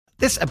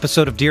This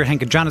episode of Dear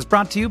Hank and John is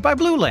brought to you by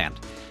Blue Land.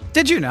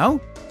 Did you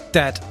know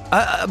that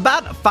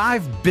about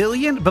 5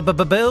 billion,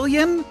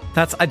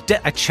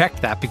 I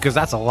checked that because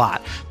that's a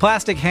lot,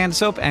 plastic hand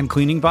soap and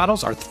cleaning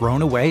bottles are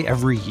thrown away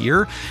every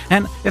year?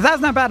 And if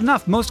that's not bad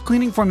enough, most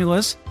cleaning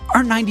formulas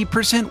are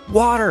 90%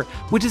 water,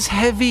 which is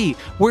heavy.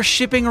 We're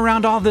shipping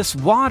around all this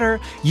water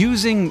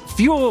using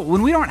fuel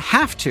when we don't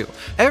have to.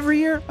 Every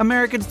year,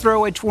 Americans throw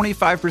away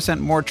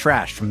 25% more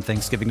trash from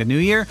Thanksgiving to New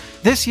Year.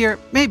 This year,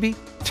 maybe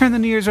turn the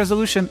New Year's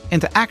resolution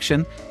into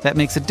action that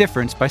makes a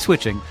difference by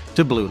switching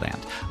to Blue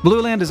Land.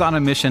 Blue Land is on a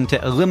mission to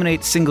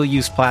eliminate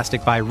single-use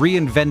plastic by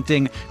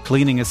reinventing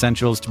cleaning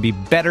essentials to be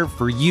better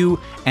for you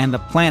and the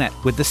planet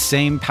with the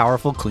same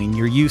powerful clean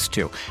you're used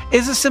to.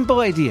 It's a simple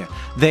idea.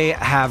 They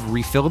have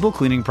refillable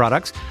cleaning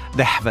products.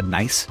 They have a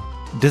nice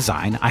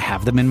design. I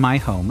have them in my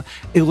home.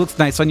 It looks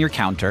nice on your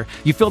counter.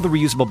 You fill the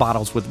reusable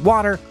bottles with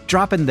water,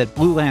 drop in the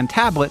Blue Land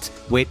tablets,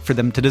 wait for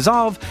them to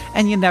dissolve,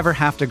 and you never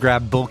have to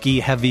grab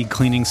bulky, heavy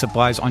cleaning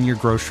supplies on your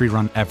grocery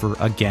run ever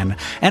again.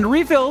 And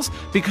refills,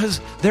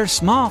 because they're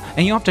small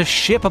and you don't have to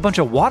ship a bunch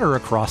of water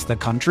across the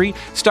country,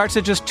 starts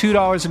at just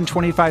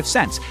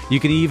 $2.25. You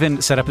can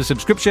even set up a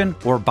subscription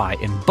or buy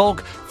in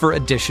bulk for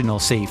additional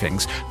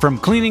savings. From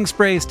cleaning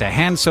sprays to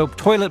hand soap,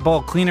 toilet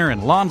bowl cleaner,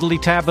 and laundry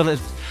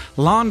tablets,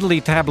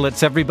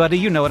 everybody,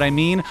 you know what I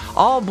mean.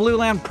 All Blue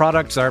Land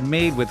products are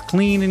made with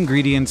clean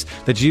ingredients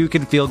that you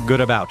can feel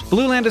good about.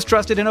 Blue Land is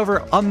trusted in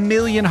over 1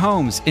 million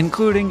homes,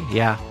 including,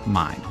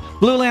 mine.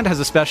 Blue Land has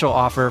a special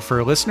offer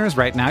for listeners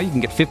right now. You can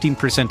get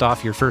 15%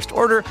 off your first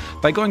order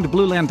by going to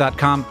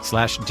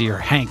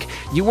blueland.com/dearhank.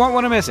 You won't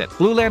want to miss it.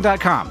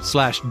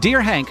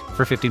 blueland.com/dearhank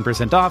for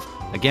 15% off.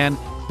 Again,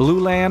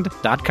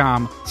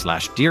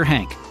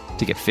 blueland.com/dearhank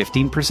to get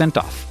 15%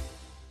 off.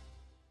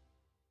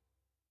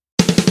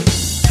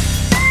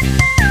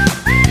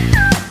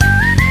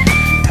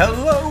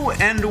 Hello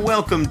and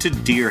welcome to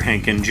Dear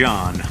Hank and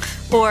John.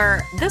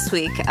 Or this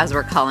week, as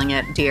we're calling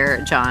it,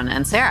 Dear John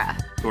and Sarah.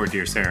 Or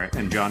Dear Sarah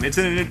and John. It's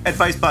an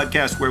advice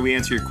podcast where we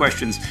answer your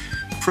questions,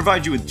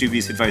 provide you with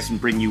dubious advice, and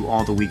bring you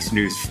all the week's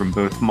news from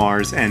both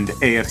Mars and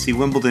AFC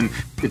Wimbledon.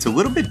 It's a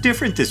little bit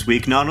different this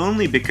week, not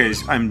only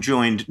because I'm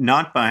joined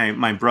not by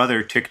my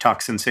brother,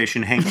 TikTok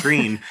sensation Hank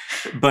Green,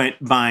 but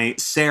by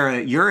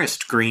Sarah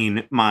Urist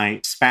Green,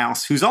 my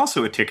spouse, who's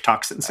also a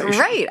TikTok sensation.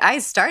 Right. I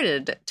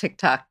started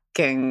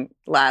TikToking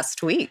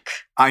last week.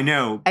 I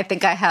know. I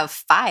think I have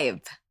 5.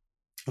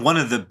 One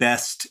of the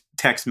best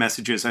text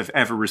messages I've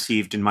ever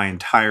received in my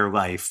entire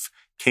life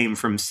came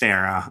from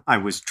Sarah. I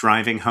was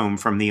driving home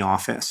from the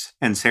office,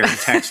 and Sarah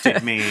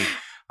texted me,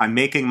 I'm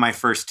making my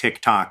first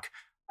TikTok,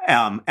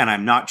 and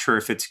I'm not sure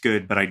if it's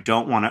good, but I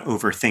don't want to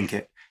overthink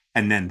it.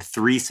 And then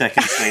 3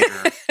 seconds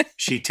later,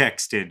 she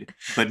texted,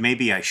 but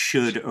maybe I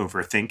should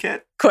overthink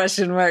it?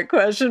 Question mark.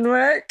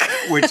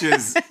 Which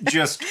is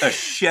just a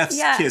chef's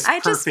kiss,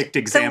 perfect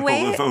example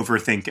of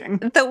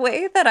overthinking. The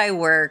way that I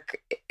work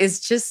is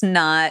just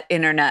not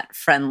internet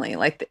friendly.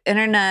 Like, the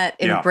internet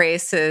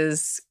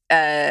embraces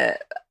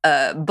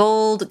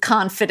bold,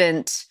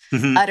 confident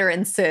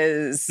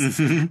utterances.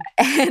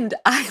 And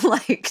I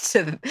like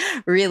to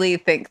really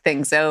think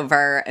things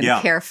over and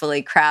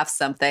carefully craft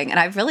something. And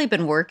I've really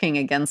been working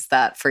against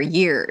that for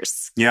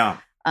years. Yeah.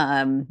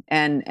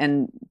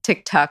 And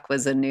TikTok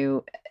was a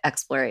new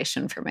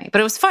exploration for me,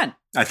 but it was fun.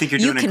 I think you're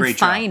doing a great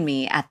job. You can find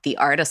me at the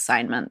art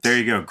assignment. There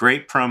you go.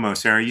 Great promo,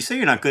 Sarah. You say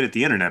you're not good at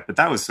the internet, but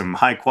that was some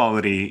high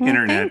quality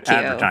internet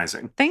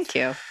advertising. Thank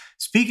you.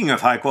 Speaking of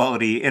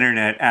high-quality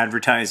internet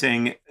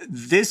advertising,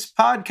 this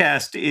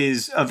podcast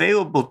is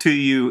available to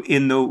you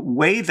in the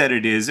way that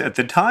it is at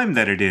the time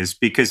that it is,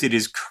 because it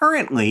is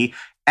currently,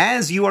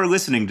 as you are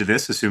listening to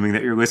this, assuming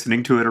that you're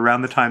listening to it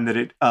around the time that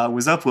it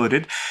was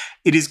uploaded,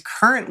 it is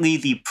currently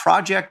the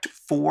Project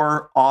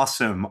for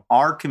Awesome,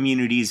 our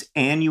community's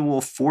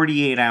annual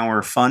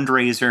 48-hour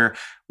fundraiser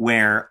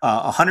where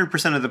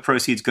 100% of the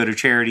proceeds go to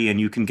charity, and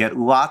you can get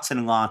lots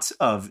and lots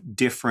of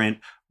different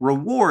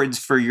rewards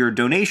for your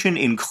donation,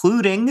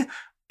 including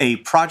a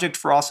Project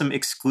for Awesome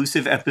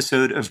exclusive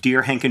episode of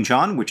Dear Hank and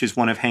John, which is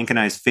one of Hank and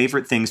I's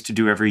favorite things to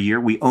do every year.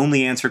 We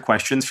only answer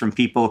questions from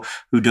people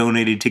who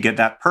donated to get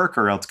that perk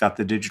or else got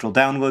the digital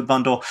download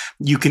bundle.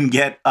 You can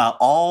get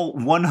all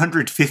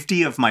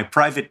 150 of my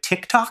private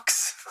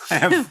TikToks.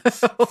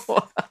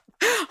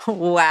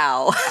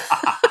 Wow.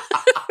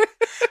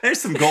 There's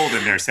some gold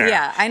in there, Sarah.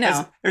 Yeah, I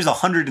know. There's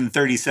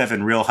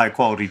 137 real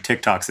high-quality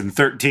TikToks and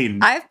 13.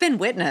 I've been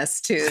witness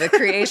to the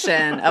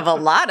creation of a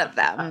lot of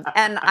them.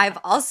 And I've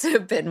also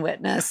been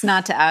witness,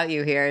 not to out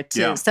you here,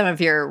 to some of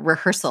your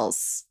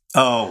rehearsals.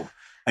 Oh,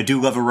 I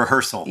do love a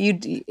rehearsal.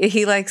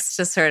 He likes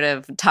to sort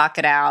of talk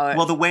it out.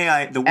 Well, the way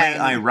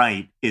I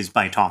write is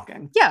by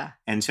talking. Yeah.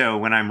 And so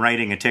when I'm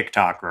writing a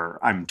TikTok or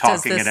I'm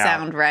talking it out. Does this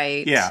sound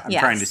right? Yeah, I'm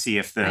trying to see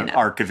if the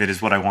arc of it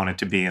is what I want it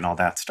to be and all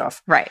that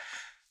stuff. Right.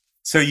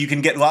 So you can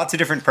get lots of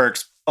different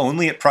perks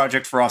only at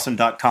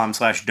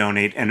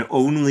projectforawesome.com/donate and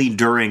only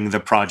during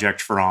the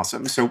Project for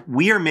Awesome. So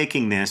we are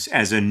making this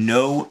as a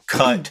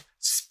no-cut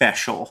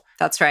special.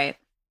 That's right.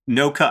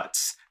 No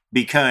cuts.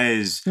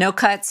 because... No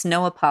cuts,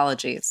 no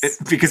apologies.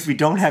 Because we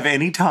don't have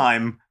any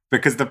time,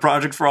 because the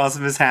Project for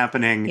Awesome is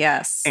happening.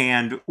 Yes.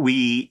 And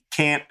we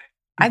can't...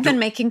 I've been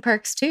making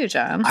perks too,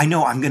 John. I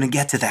know, I'm going to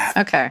get to that.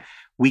 Okay.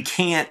 We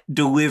can't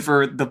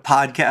deliver the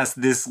podcast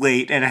this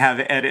late and have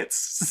edits.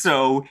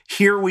 So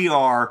here we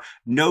are,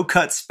 no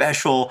cut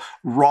special,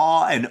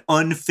 raw and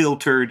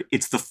unfiltered.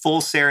 It's the full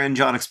Sarah and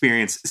John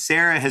experience.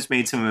 Sarah has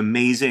made some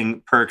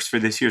amazing perks for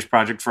this year's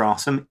Project for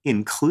Awesome,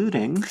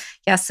 including...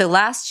 Yeah, so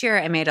last year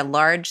I made a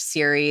large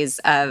series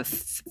of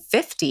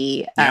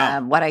 50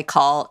 what I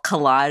call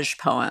collage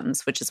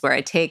poems, which is where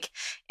I take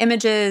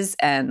images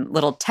and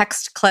little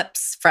text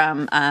clips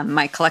from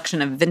my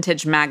collection of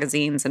vintage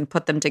magazines and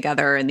put them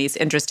together in these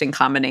interesting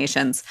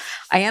combinations.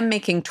 I am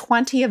making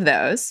 20 of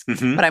those,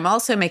 but I'm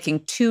also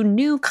making 2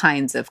 new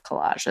kinds of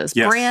collages,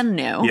 brand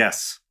new.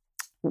 Yes.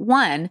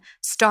 One,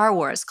 Star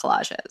Wars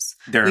collages.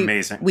 They're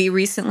amazing. We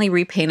recently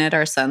repainted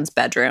our son's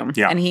bedroom,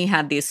 and he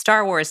had these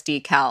Star Wars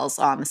decals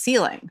on the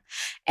ceiling.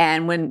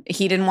 And when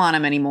he didn't want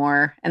them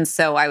anymore, and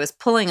so I was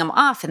pulling them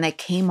off, and they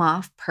came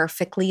off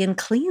perfectly and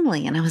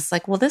cleanly. And I was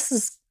like, well, this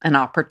is an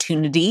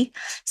opportunity.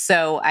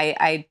 So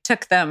I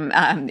took them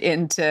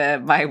into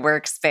my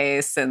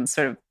workspace and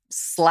sort of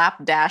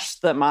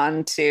slapdashed them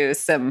onto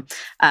some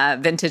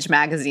vintage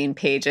magazine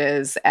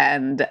pages,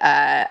 and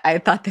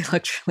I thought they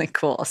looked really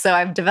cool. So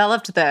I've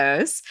developed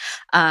those.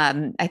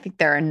 I think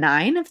there are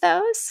 9 of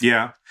those.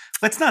 Yeah.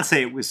 Let's not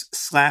say it was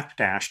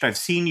slapdashed. I've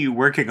seen you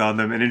working on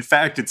them, and in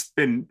fact, it's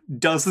been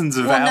dozens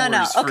of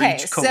hours for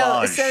each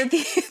collage. So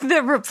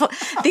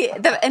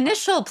the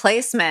initial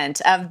placement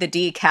of the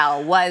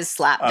decal was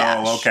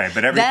slapdash. Oh, okay.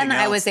 But everything then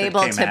else I was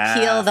able to after.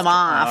 peel them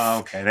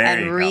off There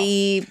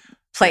and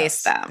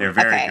place them. They're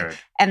very good.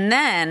 And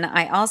then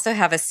I also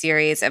have a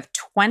series of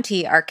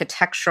 20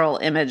 architectural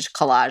image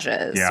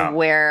collages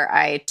where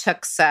I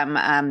took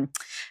some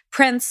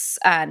prints,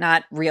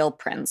 not real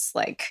prints,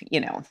 like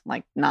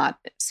not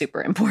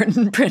super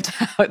important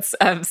printouts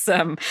of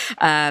some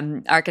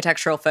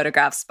architectural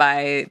photographs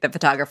by the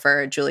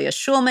photographer Julia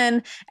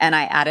Schulman, and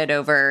I added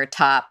over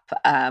top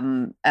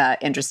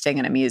interesting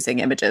and amusing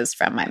images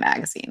from my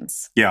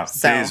magazines. Yeah,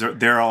 so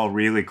they're all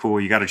really cool.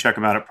 You got to check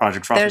them out at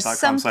projectfrossom.com/donate. There's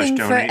something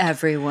for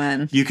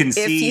everyone. You can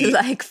see, if you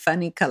like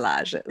funny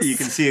collages. You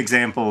can see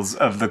examples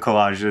of the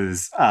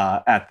collages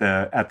at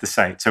the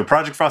site. So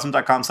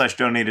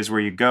projectfrossom.com/donate is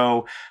where you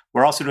go.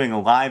 We're also doing a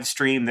live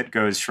stream that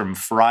goes from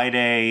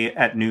Friday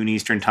at noon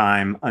Eastern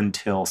time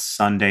until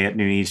Sunday at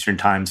noon Eastern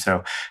time.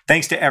 So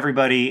thanks to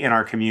everybody in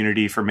our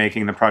community for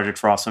making the Project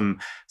for Awesome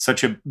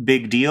such a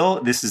big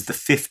deal. This is the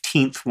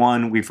 15th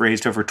one. We've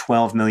raised over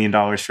 $12 million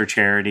for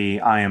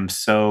charity. I am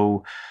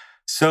so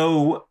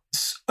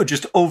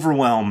just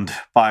overwhelmed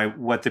by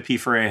what the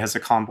P4A has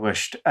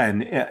accomplished.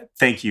 And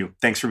thank you.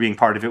 Thanks for being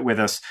part of it with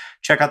us.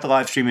 Check out the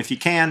live stream if you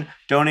can.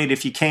 Donate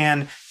if you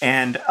can.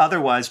 And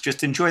otherwise,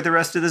 just enjoy the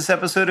rest of this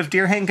episode of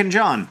Dear Hank and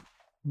John.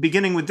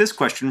 Beginning with this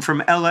question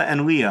from Ella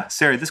and Leah.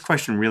 Sarah, this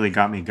question really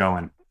got me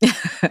going.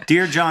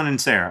 Dear John and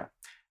Sarah,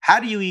 how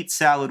do you eat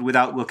salad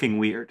without looking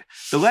weird?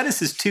 The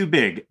lettuce is too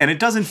big and it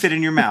doesn't fit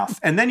in your mouth.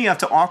 And then you have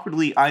to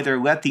awkwardly either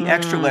let the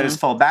extra lettuce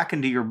fall back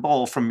into your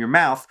bowl from your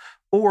mouth,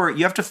 or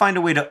you have to find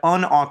a way to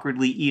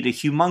unawkwardly eat a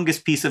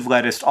humongous piece of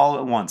lettuce all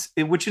at once,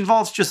 which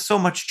involves just so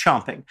much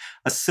chomping.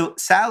 A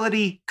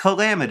salady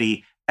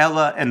calamity,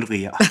 Ella and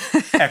Leah!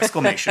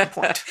 Exclamation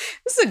point.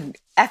 This is an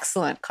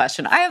excellent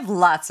question. I have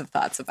lots of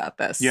thoughts about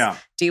this. Yeah.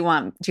 Do you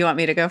want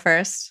me to go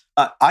first?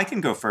 I can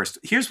go first.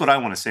 Here's what I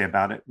want to say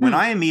about it. When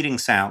I am eating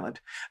salad,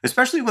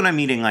 especially when I'm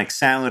eating like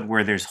salad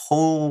where there's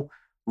whole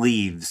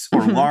leaves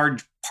or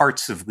large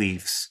parts of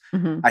leaves,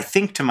 I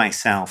think to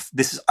myself,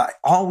 I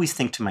always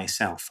think to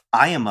myself,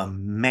 I am a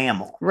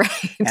mammal.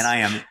 Right. And I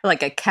am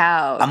like a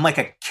cow. I'm like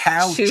a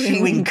cow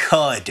chewing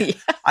cud. Yeah.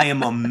 I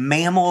am a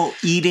mammal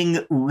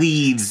eating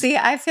leaves. See,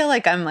 I feel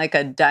like I'm like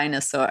a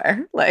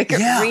dinosaur, like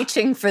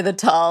reaching for the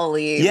tall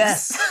leaves.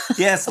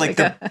 Yes. like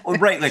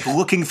like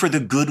looking for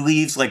the good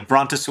leaves, like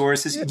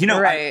brontosauruses. You know,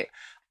 right.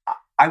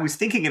 I was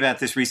thinking about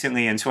this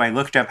recently, and so I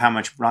looked up how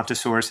much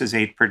brontosauruses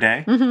ate per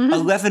day.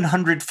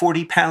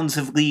 1,140 pounds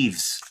of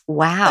leaves.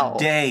 Wow. A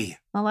day.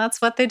 Well,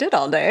 that's what they did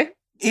all day.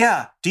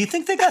 Yeah. Do you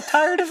think they got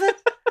tired of it?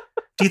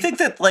 Do you think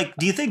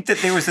that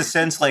there was a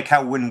sense like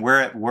how when we're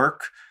at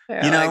work,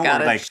 I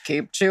gotta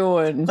keep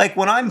chewing. Like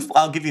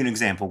I'll give you an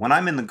example. When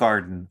I'm in the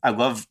garden, I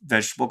love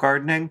vegetable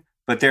gardening.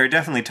 But there are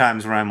definitely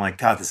times where I'm like,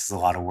 God, this is a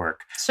lot of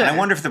work. Sure. And I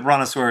wonder if the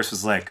brontosaurus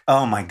was like,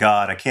 oh my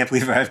God, I can't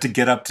believe I have to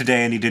get up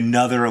today and eat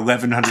another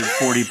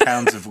 1,140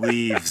 pounds of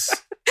leaves.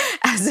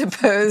 As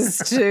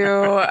opposed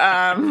to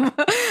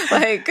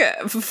like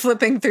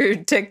flipping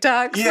through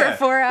TikTok for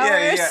 4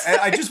 hours. Yeah.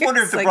 I just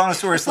wonder if the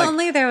brontosaurus, if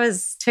only there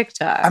was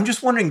TikTok. I'm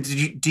just wondering,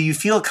 do you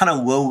feel kind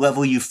of low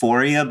level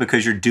euphoria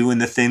because you're doing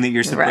the thing that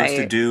you're supposed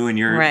to do and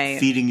you're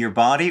feeding your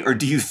body? Or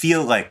do you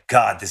feel like,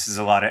 God, this is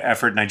a lot of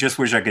effort and I just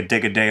wish I could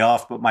take a day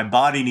off, but my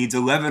body needs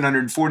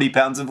 1,140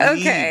 pounds of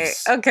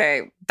leaves?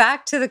 Okay.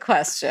 Back to the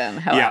question,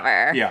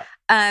 however. Yeah.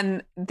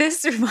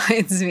 This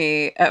reminds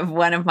me of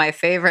one of my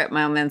favorite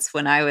moments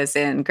when I was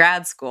in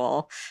grad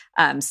school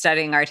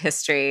studying art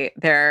history.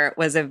 There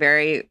was a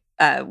very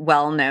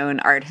well-known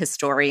art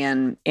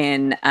historian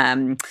in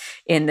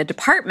the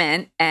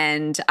department,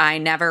 and I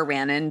never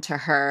ran into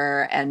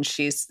her. And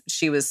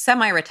she was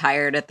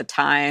semi-retired at the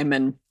time,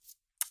 and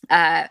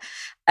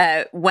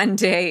one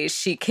day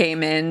she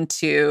came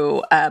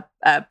into a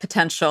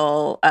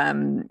potential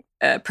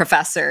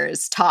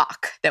professor's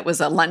talk that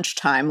was a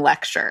lunchtime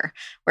lecture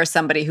where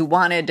somebody who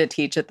wanted to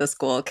teach at the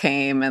school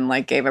came and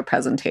like gave a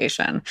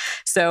presentation.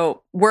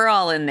 So we're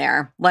all in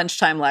there,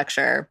 lunchtime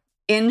lecture.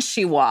 In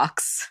she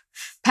walks,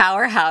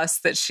 powerhouse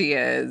that she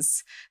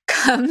is,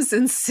 comes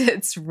and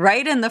sits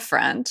right in the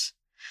front,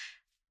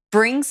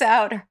 brings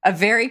out a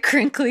very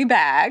crinkly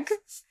bag,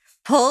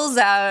 pulls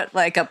out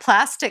like a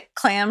plastic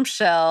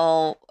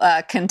clamshell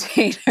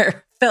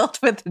container filled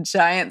with a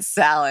giant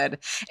salad,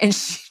 and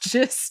she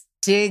just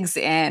digs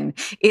in.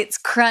 It's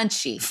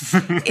crunchy.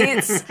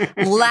 It's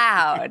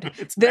loud.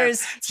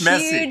 There's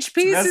huge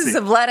pieces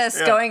of lettuce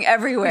going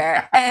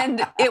everywhere.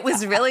 And it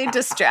was really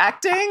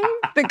distracting,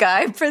 the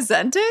guy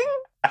presenting.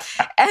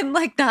 And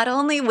like, not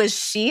only was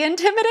she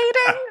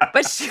intimidating,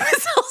 but she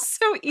was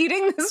also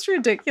eating this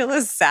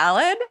ridiculous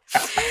salad.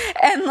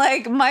 And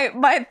like,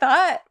 my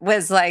thought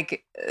was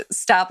like,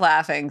 stop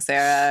laughing,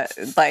 Sarah.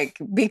 Like,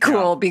 be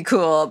cool, be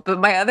cool. But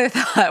my other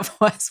thought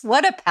was,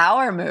 what a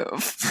power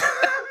move.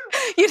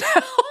 You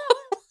know?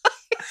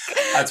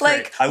 That's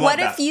like, great. I love what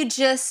that. if you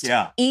just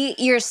eat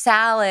your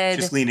salad?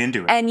 Just lean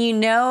into it. And you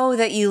know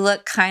that you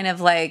look kind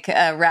of like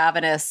a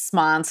ravenous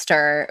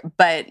monster,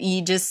 but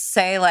you just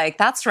say like,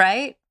 that's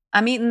right,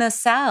 I'm eating this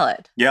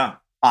salad. Yeah,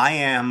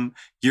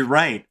 you're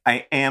right.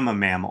 I am a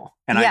mammal.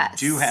 And I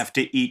do have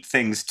to eat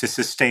things to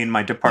sustain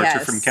my departure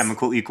from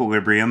chemical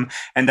equilibrium.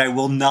 And I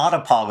will not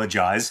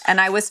apologize.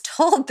 And I was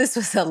told this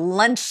was a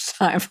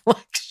lunchtime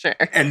lecture.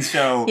 And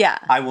so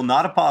I will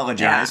not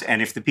apologize.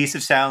 And if the piece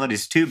of salad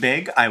is too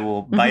big, I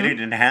will bite it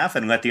in half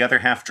and let the other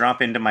half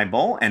drop into my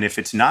bowl. And if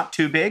it's not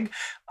too big,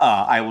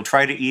 I will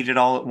try to eat it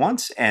all at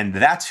once. And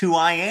that's who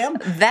I am.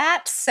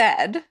 That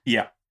said,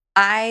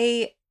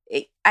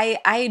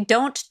 I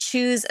don't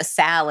choose a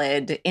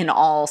salad in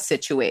all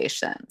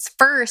situations.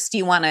 First,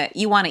 you want to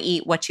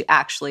eat what you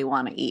actually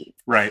want to eat.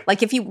 Right.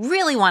 Like if you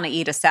really want to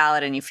eat a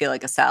salad and you feel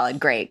like a salad,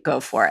 great,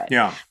 go for it.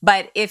 Yeah.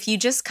 But if you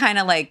just kind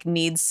of like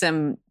need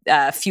some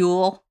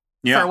fuel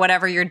for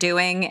whatever you're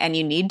doing and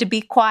you need to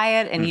be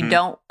quiet and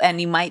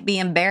you might be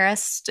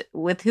embarrassed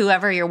with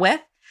whoever you're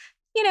with,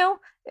 you know,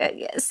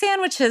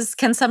 sandwiches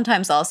can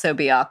sometimes also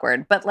be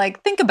awkward, but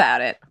like think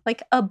about it,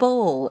 like a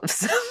bowl of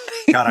something.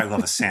 God, I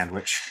love a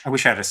sandwich. I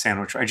wish I had a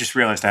sandwich. I just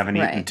realized I haven't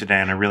eaten today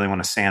and I really want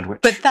a sandwich.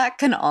 But that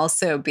can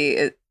also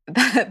be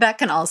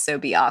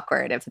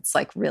awkward if it's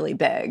like really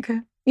big,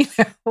 you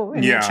know,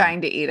 when you're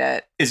trying to eat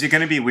it. Is it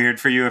going to be weird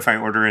for you if I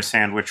order a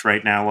sandwich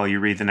right now while you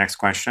read the next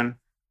question?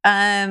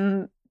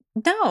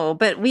 No,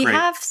 but we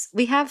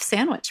have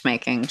sandwich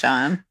making,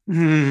 John.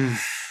 No.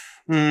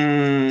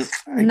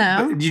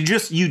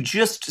 You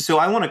just so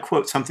I want to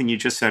quote something you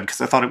just said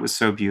because I thought it was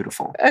so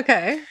beautiful.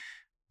 Okay.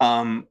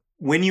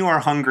 When you are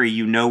hungry,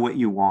 you know what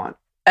you want.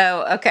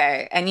 Oh,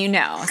 okay. And you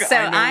know. So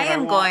I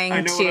am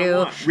going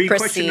to read proceed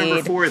question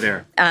number 4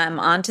 there.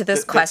 Onto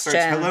this question.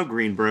 Starts, hello,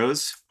 Green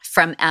Bros.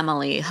 From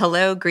Emily.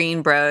 Hello,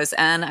 Green Bros.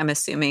 And I'm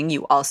assuming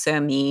you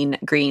also mean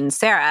Green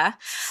Sarah.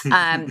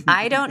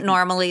 I don't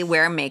normally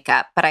wear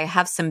makeup, but I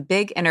have some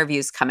big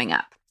interviews coming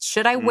up.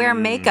 Should I wear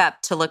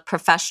makeup to look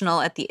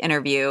professional at the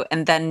interview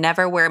and then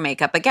never wear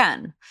makeup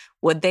again?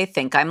 Would they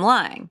think I'm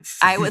lying?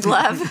 I would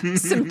love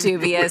some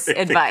dubious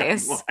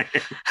advice.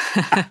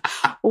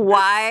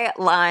 Why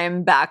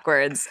lime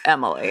backwards,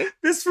 Emily?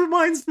 This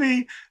reminds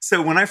me.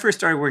 So when I first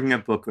started working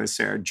at Booklist,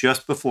 Sarah,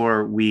 just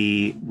before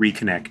we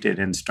reconnected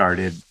and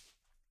started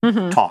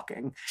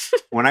talking.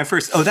 When I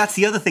first, that's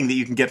the other thing that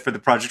you can get for the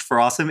Project for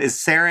Awesome is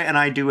Sarah and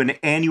I do an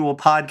annual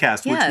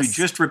podcast, which we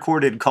just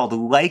recorded called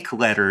Like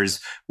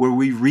Letters, where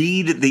we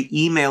read the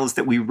emails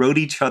that we wrote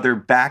each other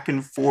back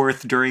and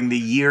forth during the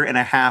year and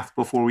a half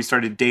before we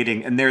started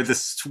dating. And they're the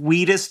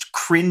sweetest,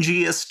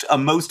 cringiest,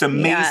 most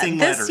amazing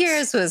letters. This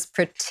year's was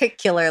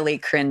particularly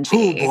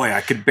cringy. Oh boy, I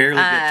could barely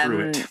get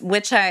through it.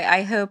 Which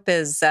I hope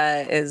is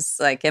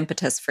like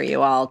impetus for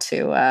you all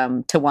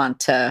to want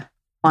to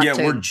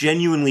we're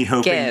genuinely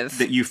hoping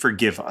that you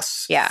forgive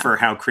us for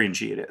how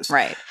cringy it is.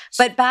 Right.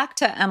 But back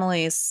to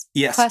Emily's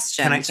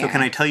question.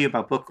 Can I tell you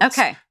about Booklist?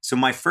 Okay. So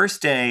my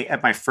first day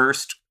at my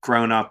first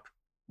grown-up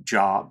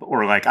job,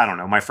 or like, I don't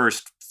know, my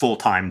first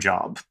full-time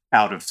job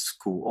out of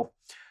school,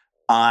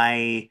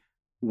 I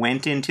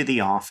went into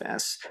the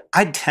office.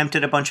 I'd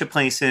tempted a bunch of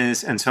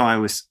places, and so I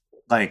was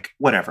like,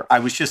 whatever. I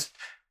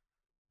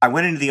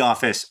went into the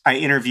office. I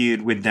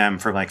interviewed with them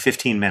for like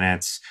 15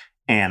 minutes.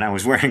 And I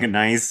was wearing a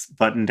nice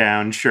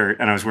button-down shirt,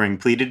 and I was wearing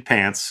pleated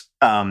pants,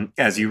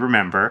 as you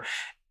remember.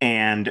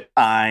 And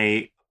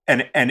I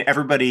and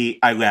everybody,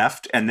 I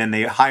left, and then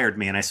they hired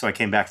me, and so I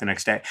came back the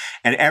next day.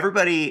 And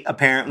everybody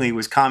apparently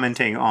was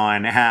commenting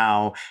on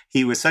how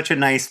he was such a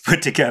nice,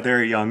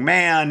 put-together young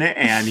man,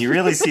 and he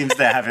really seems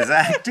to have his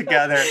act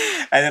together.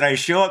 And then I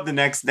show up the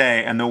next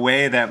day, and the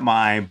way that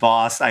my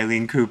boss,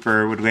 Eileen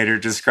Cooper, would later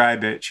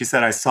describe it, she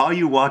said, I saw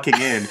you walking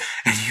in,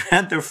 and you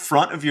had the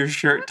front of your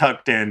shirt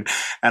tucked in.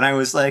 And I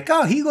was like,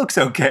 oh, he looks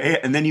okay.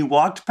 And then you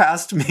walked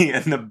past me,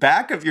 and the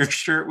back of your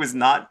shirt was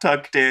not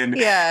tucked in.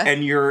 Yeah.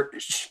 And your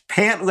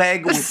pant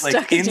leg was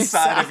like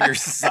inside of your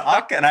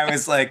sock. And I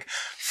was like,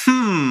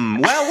 well,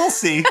 we'll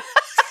see.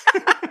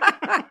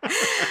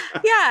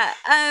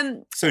 Yeah.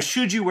 So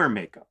should you wear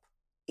makeup?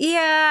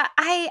 Yeah,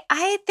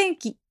 I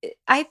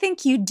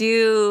think you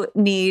do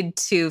need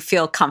to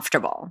feel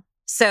comfortable.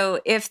 So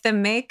if the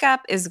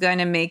makeup is going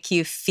to make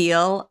you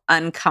feel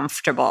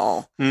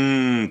uncomfortable,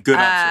 good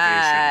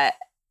observation.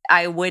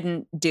 I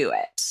wouldn't do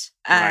it.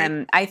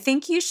 Right. I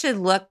think you should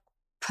look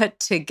put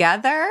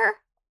together.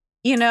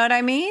 You know what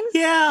I mean?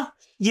 Yeah.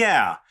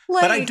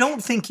 Like, but I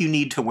don't think you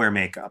need to wear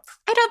makeup.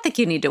 I don't think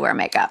you need to wear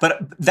makeup.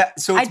 But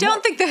I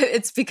don't think that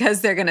it's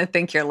because they're going to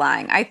think you're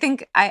lying. I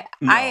think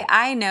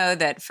I know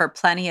that for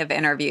plenty of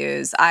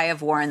interviews, I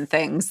have worn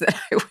things that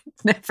I would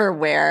never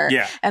wear.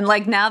 Yeah. And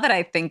like now that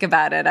I think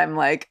about it, I'm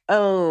like,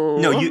 oh.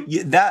 No,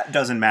 you that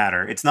doesn't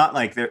matter. It's not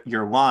like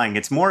you're lying.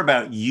 It's more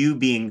about you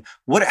being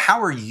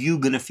how are you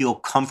going to feel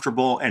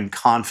comfortable and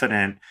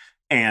confident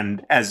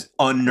and as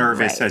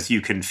unnervous as you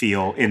can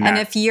feel in that. And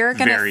if you're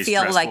going to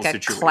feel like a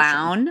situation.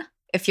 clown,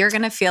 if you're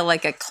going to feel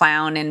like a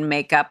clown in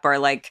makeup or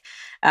like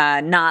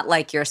not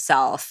like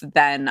yourself,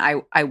 then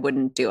I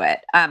wouldn't do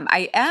it.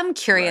 I am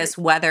curious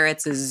whether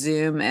it's a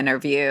Zoom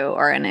interview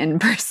or an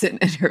in-person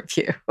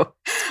interview.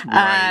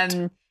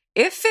 Right.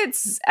 If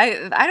it's,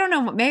 I don't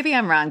know, maybe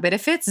I'm wrong, but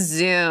if it's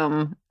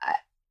Zoom,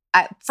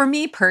 for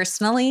me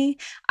personally,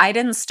 I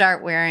didn't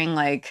start wearing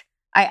like,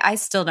 I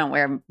still don't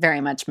wear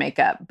very much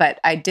makeup, but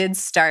I did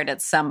start at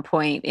some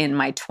point in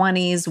my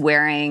 20s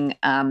wearing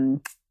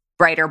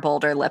brighter,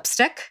 bolder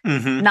lipstick.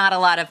 Mm-hmm. Not a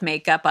lot of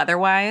makeup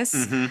otherwise.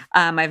 Mm-hmm.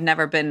 I've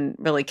never been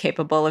really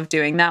capable of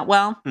doing that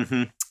well.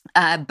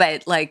 Mm-hmm.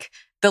 But like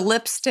the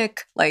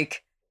lipstick,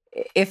 like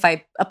if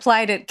I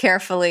applied it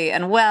carefully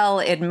and well,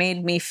 it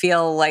made me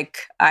feel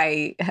like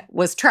I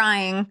was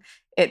trying.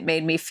 It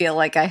made me feel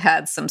like I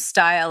had some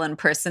style and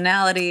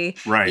personality,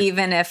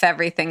 even if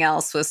everything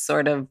else was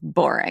sort of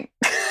boring.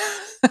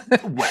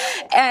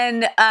 Well.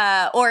 And,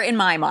 or in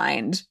my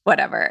mind,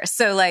 whatever.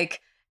 So like,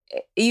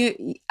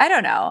 I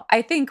don't know.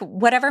 I think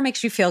whatever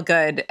makes you feel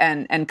good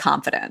and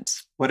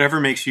confident. Whatever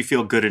makes you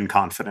feel good and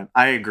confident.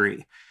 I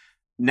agree.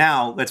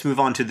 Now, let's move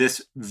on to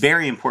this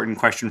very important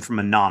question from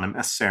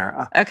Anonymous,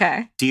 Sarah.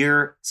 Okay.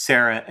 Dear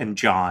Sarah and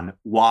John,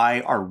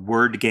 why are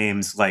word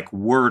games like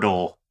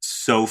Wordle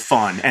so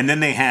fun? And then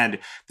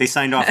they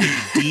signed off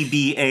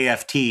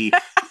DBAFT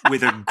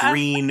with a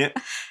green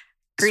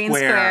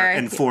square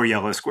and 4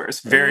 yellow squares.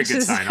 Very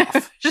good sign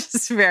off.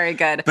 Just very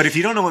good. But if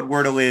you don't know what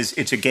Wordle is,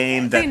 it's a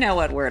game that... They know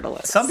what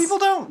Wordle is. Some people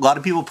don't. A lot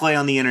of people play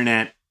on the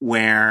internet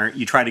where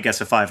you try to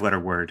guess a 5-letter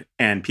word,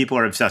 and people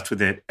are obsessed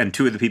with it, and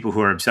 2 of the people who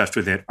are obsessed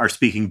with it are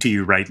speaking to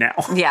you right now.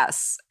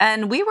 Yes.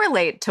 And we were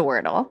late to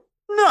Wordle.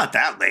 Not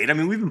that late. I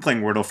mean, we've been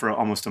playing Wordle for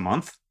almost a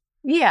month.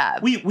 Yeah.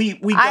 We got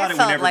it when I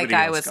felt everybody like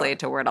I else was got late it.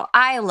 to Wordle.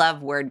 I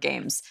love word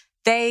games.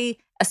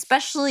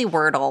 Especially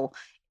Wordle,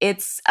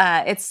 it's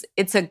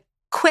a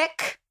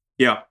quick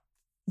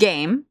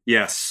game.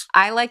 Yes.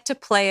 I like to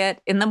play it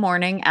in the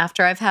morning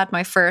after I've had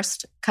my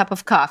first cup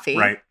of coffee.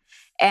 Right.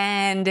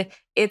 And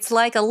it's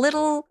like a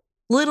little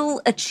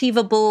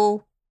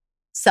achievable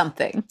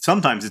something.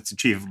 Sometimes it's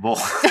achievable.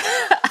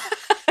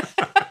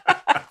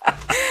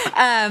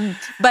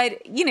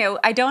 But,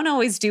 I don't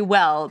always do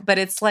well, but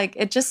it's like,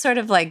 it just sort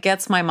of like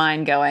gets my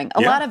mind going.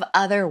 A lot of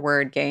other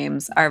word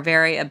games are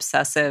very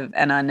obsessive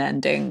and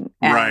unending.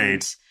 And,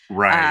 right.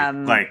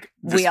 Like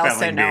we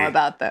also know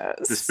about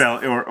those. The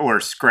spell or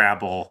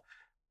Scrabble.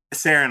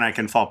 Sarah and I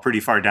can fall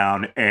pretty far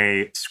down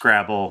a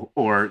Scrabble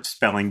or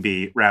spelling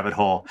bee rabbit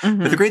hole.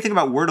 Mm-hmm. But the great thing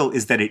about Wordle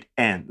is that it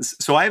ends.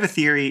 So I have a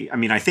theory. I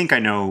mean, I think I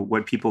know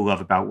what people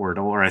love about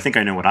Wordle, or I think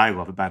I know what I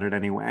love about it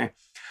anyway,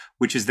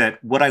 which is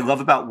that what I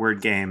love about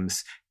word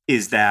games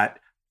is that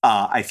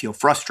I feel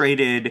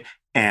frustrated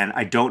and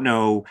I don't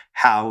know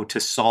how to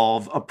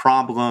solve a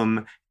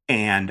problem,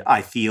 and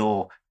I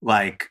feel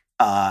like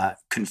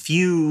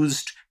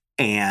confused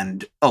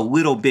and a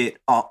little bit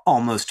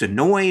almost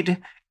annoyed.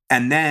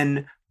 And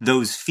then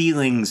those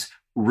feelings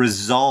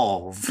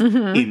resolve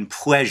in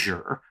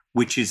pleasure,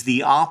 which is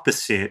the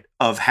opposite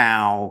of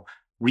how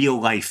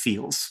real life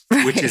feels,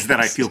 which is that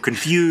I feel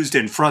confused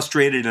and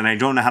frustrated and I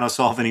don't know how to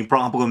solve any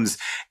problems.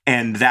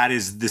 And that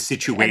is the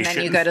situation. And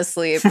then you go to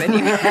sleep and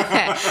you,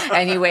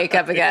 and you wake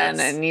up again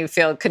and you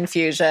feel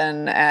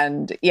confusion.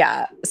 And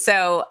yeah.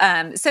 So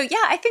yeah,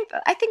 I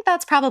think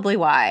that's probably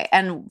why.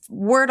 And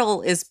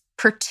Wordle is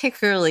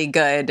particularly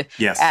good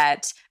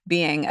at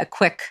being a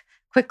quick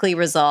quickly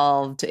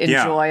resolved,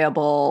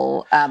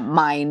 enjoyable,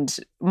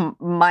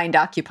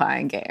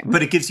 mind-occupying game.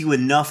 But it gives you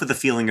enough of the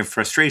feeling of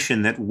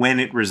frustration that when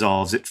it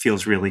resolves, it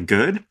feels really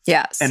good.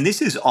 Yes. And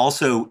this is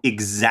also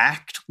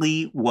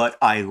exactly what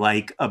I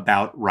like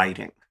about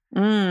writing,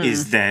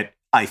 is that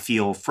I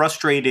feel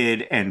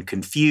frustrated and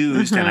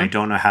confused and I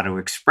don't know how to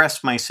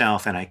express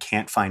myself and I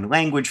can't find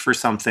language for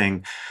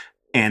something.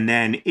 And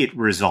then it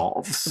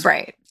resolves.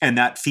 Right. And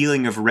that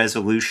feeling of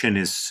resolution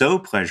is so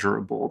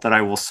pleasurable that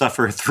I will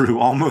suffer through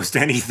almost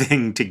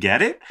anything to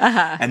get it.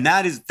 And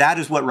that is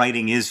what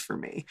writing is for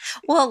me.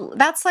 Well,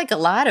 that's like a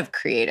lot of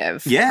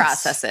creative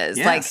processes.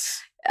 Yes.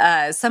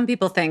 Like some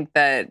people think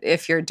that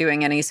if you're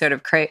doing any sort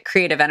of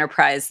creative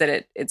enterprise,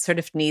 that it sort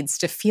of needs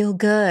to feel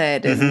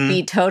good and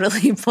be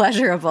totally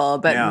pleasurable.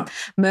 But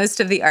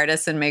most of the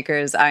artists and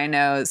makers I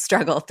know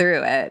struggle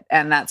through it.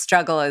 And that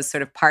struggle is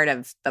sort of part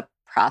of the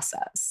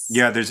process.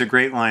 Yeah, there's a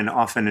great line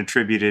often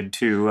attributed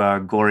to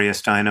Gloria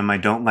Steinem. I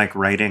don't like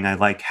writing, I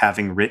like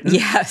having written.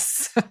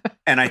 Yes.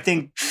 And I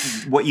think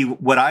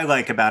what I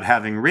like about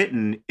having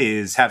written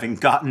is having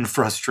gotten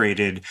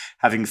frustrated,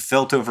 having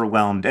felt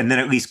overwhelmed, and then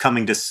at least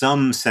coming to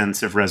some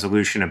sense of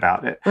resolution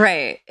about it.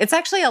 Right. It's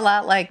actually a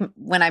lot like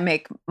when I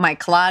make my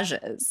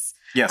collages.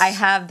 Yes. I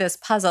have this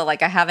puzzle,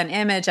 like I have an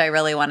image I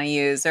really want to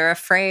use or a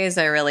phrase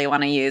I really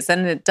want to use.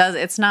 And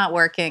it's not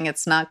working.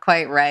 It's not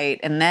quite right.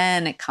 And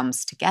then it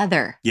comes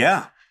together.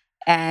 Yeah.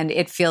 And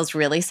it feels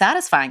really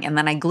satisfying. And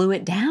then I glue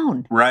it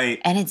down.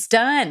 Right. And it's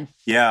done.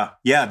 Yeah.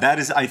 Yeah.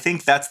 I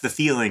think that's the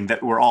feeling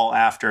that we're all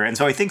after. And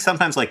so I think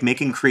sometimes like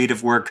making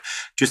creative work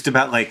just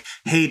about like,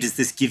 hey, does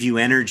this give you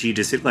energy?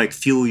 Does it like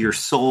fuel your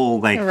soul?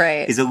 Like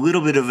is a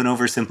little bit of an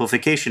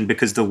oversimplification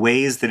because the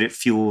ways that it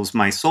fuels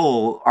my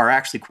soul are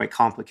actually quite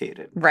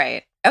complicated.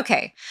 Right.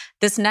 Okay.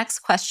 This next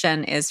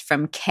question is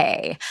from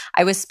Kay.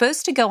 I was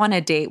supposed to go on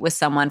a date with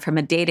someone from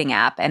a dating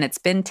app, and it's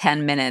been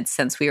 10 minutes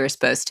since we were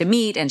supposed to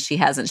meet, and she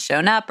hasn't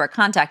shown up or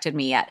contacted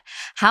me yet.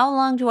 How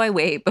long do I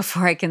wait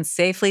before I can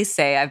safely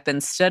say I've been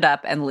stood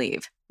up and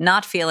leave?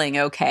 Not feeling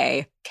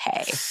okay,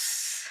 Kay.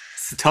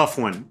 It's a tough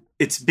one.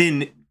 It's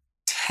been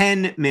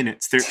 10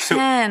 minutes.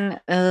 10.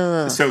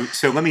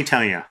 So let me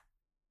tell you,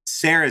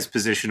 Sarah's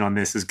position on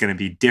this is going to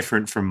be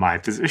different from my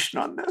position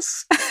on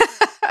this.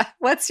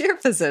 What's your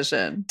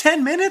position?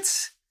 10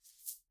 minutes?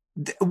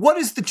 What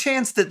is the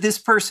chance that this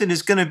person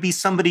is going to be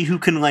somebody who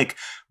can like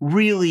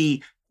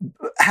really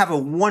have a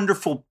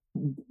wonderful,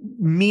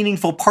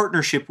 meaningful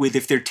partnership with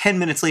if they're 10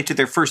 minutes late to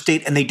their first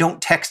date and they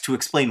don't text to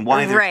explain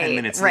why they're 10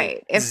 minutes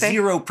late?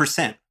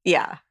 0%.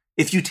 Yeah.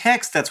 If you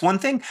text, that's one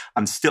thing.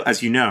 I'm still,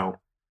 as you know,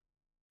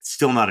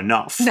 still not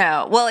enough.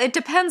 No. Well, it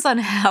depends on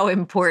how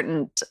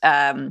important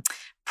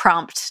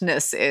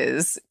promptness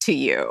is to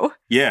you.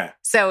 Yeah.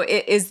 So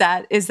is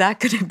that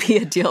going to be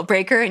a deal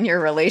breaker in your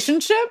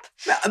relationship?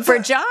 For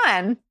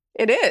John,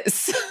 it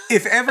is.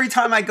 If every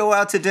time I go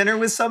out to dinner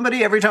with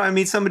somebody, every time I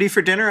meet somebody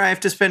for dinner, I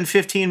have to spend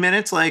 15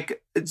 minutes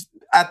like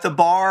at the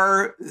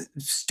bar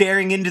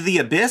staring into the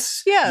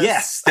abyss.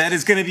 Yes, that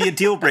is going to be a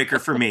deal breaker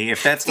for me.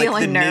 If that's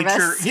like the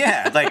nervous.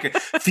 nature, like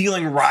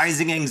feeling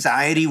rising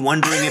anxiety,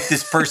 wondering if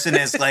this person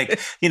has like,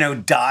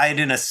 died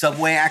in a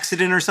subway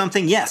accident or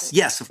something.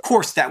 Yes, of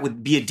course that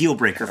would be a deal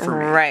breaker for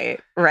me.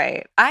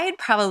 Right. I'd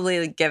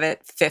probably give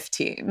it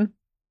 15.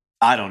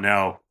 I don't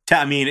know.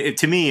 I mean,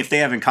 to me, if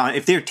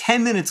they're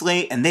 10 minutes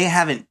late and they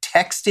haven't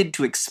texted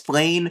to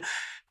explain,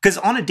 because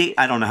on a date,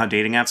 I don't know how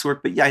dating apps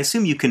work, but I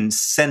assume you can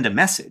send a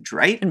message,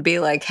 right? And be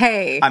like,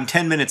 hey, I'm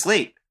 10 minutes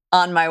late.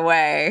 On my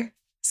way.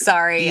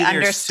 Sorry, Either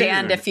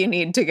understand soon. If you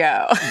need to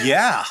go.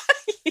 Yeah.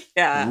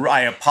 Yeah.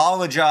 I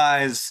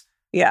apologize.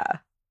 Yeah.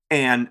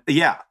 And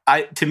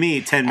to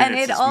me, 10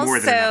 minutes is more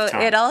than enough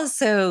time. It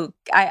also,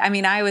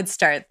 I would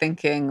start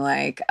thinking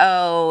like,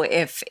 oh,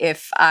 if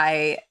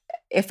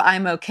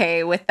I'm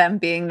okay with them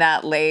being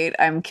that late,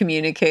 I'm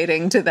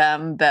communicating to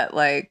them that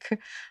like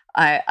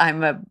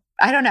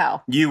I don't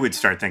know. You would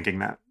start thinking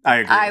that. I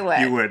agree. I would.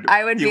 You would.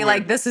 I would be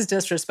like, this is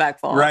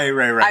disrespectful. Right.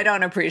 I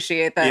don't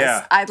appreciate this.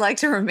 Yeah. I'd like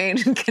to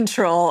remain in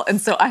control. And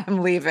so I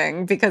am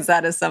leaving because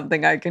that is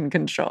something I can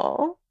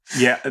control.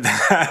 Yeah.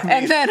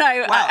 And then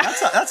wow,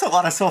 that's a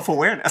lot of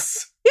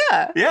self-awareness.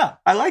 Yeah. Yeah.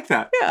 I like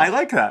that. Yeah. I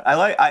like that.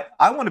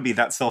 I want to be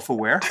that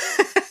self-aware.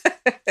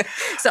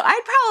 So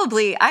I'd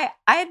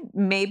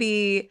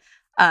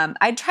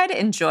try to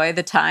enjoy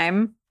the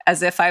time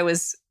as if I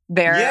was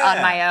there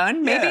on my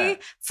own, maybe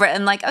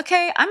and like,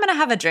 okay, I'm going to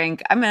have a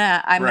drink. I'm going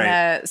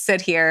to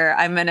sit here.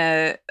 I'm going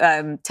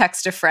to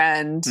text a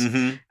friend.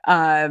 Mm-hmm.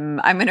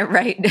 I'm going to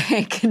write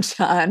Nick and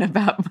John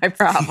about my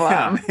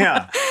problem.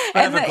 Yeah.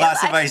 I have a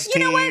glass of iced tea.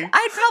 You know what?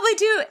 I'd probably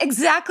do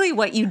exactly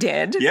what you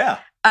did. Yeah.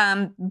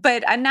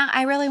 But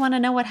I really want to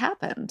know what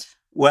happened.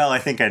 Well, I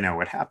think I know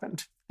what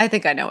happened. I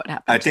think I know what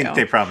happened. I think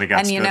they probably got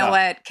And you know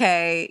what,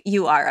 Kay?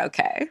 You are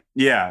okay.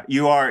 Yeah,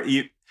 you are.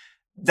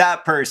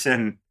 That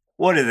person,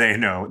 what do they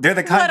know? They're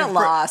the kind of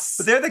loss.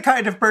 They're the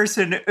kind of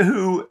person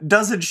who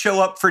doesn't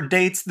show up for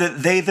dates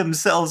that they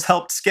themselves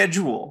helped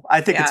schedule.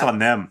 I think it's on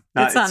them.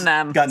 It's on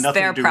them. Got nothing it's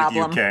their to do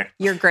problem. with you, Kay.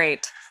 You're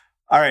great.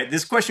 All right,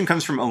 this question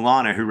comes from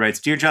Alana, who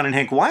writes, Dear John and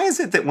Hank, why is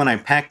it that when I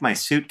pack my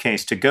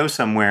suitcase to go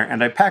somewhere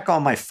and I pack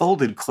all my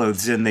folded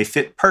clothes in, they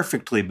fit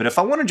perfectly, but if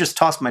I want to just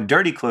toss my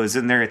dirty clothes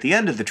in there at the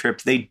end of the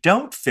trip, they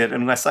don't fit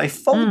unless I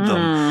fold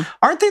them?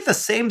 Aren't they the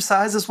same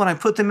size as when I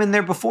put them in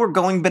there before?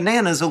 Going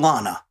bananas,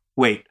 Alana.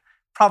 Wait,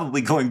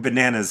 probably going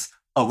bananas,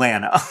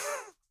 Alana.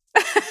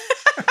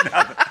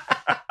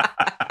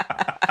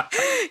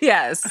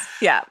 Yes.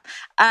 Yeah.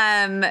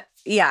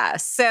 Yeah.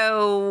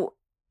 So,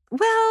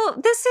 well,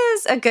 this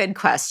is a good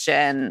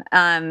question.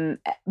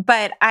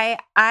 But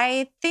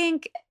I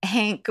think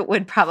Hank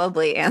would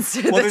probably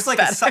answer this. Well, there's like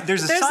better.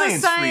 there's a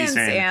science reason,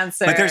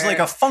 answer, but there's like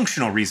a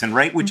functional reason,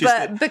 right? Which is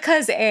that,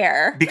 because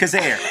air. Because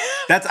air.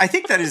 I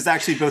think that is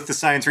actually both the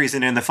science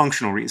reason and the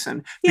functional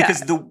reason.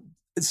 Because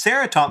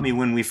Sarah taught me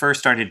when we first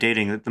started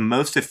dating that the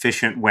most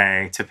efficient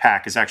way to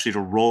pack is actually to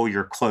roll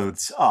your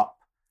clothes up.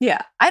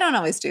 Yeah, I don't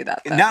always do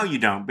that, though. Now you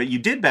don't, but you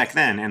did back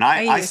then, and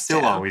I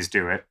still always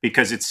do it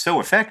because it's so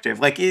effective.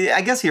 Like,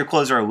 I guess your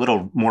clothes are a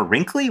little more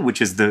wrinkly, which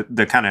is the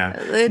kind of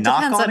knock on it. It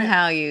depends on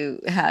how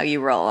you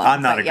roll them.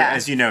 I'm not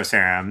as you know,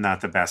 Sarah, I'm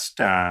not the best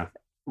I've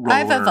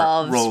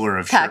evolved roller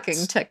of packing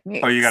shirts.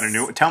 techniques. Oh, you got a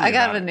new? Tell me I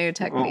got about a new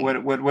technique.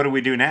 What do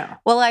we do now?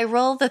 Well, I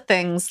roll the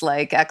things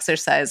like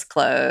exercise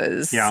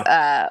clothes,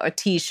 or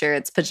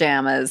t-shirts,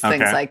 pajamas,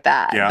 things like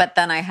that. Yeah. But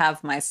then I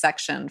have my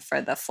section for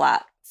the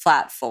flat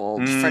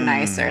fold for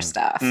nicer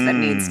stuff that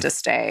needs to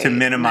stay to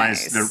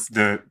minimize nice.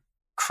 the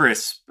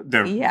crisp,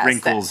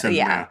 wrinkles, and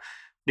what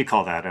do you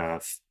call that?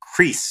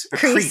 Crease. A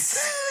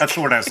crease. That's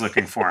the word I was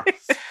looking for.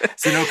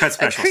 It's a no-cut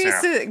special,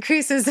 Sarah.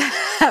 Creases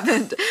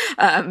haven't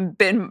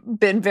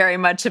been very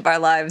much of our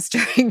lives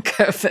during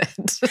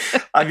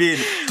COVID. I mean,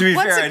 to be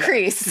What's fair, a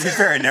crease? To be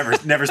fair, I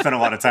never spent a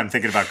lot of time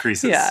thinking about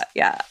creases.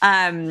 Yeah.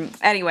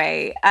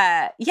 Anyway,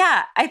 I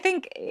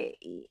think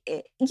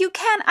you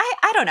can.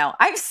 I don't know.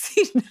 I've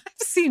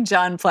seen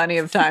John plenty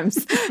of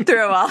times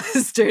throw all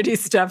his dirty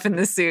stuff in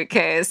the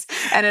suitcase,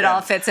 and it all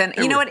fits in.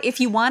 You know what?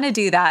 If you want to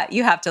do that,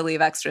 you have to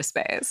leave extra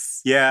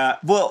space. Yeah.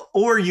 Well,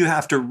 or you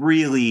have to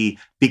really,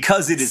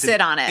 because it is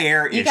sit on it.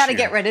 Air issue. You got to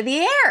get rid of the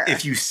air.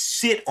 If you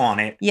sit on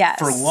it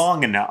for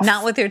long enough.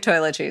 Not with your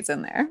toiletries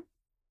in there.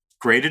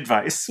 Great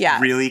advice.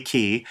 Yeah. Really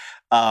key.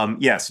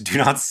 Yes, do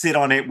not sit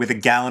on it with a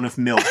gallon of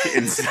milk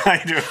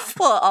inside of.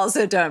 Well,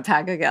 also don't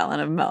pack a gallon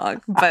of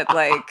milk, but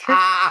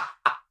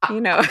you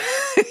know.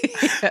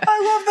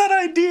 I love that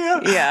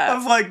idea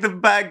of like the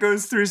bag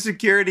goes through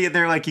security and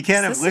they're like, you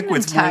can't have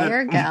liquids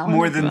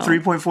more than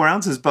 3.4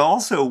 ounces. But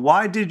also,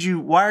 why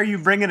are you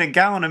bringing a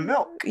gallon of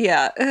milk?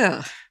 Yeah.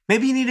 Ugh.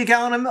 Maybe you need a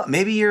gallon of milk.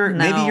 Maybe you're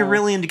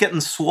really into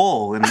getting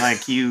swole and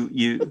like you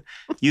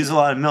use a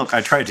lot of milk.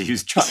 I tried to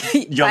use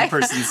young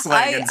person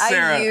slang and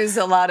Sarah. I use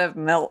a lot of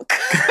milk.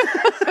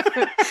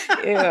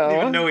 Ew. I don't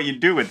even know what you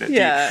do with it.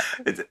 Yeah.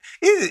 It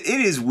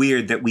is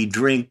weird that we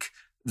drink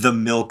the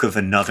milk of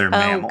another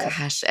mammal. Oh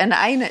gosh, and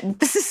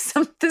this is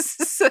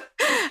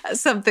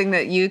something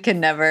that you can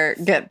never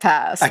get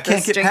past. I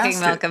can't get drinking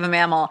past milk of a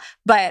mammal.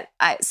 But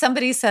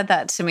somebody said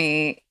that to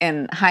me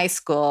in high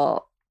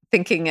school,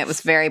 thinking it was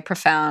very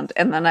profound,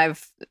 and then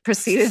I've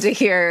proceeded to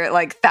hear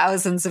like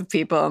thousands of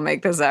people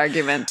make this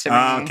argument to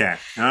me. Okay,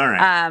 all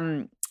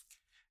right.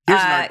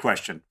 Here's an art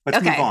question.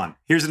 Let's move on.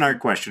 Here's an art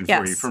question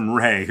for you from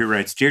Ray, who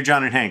writes, Dear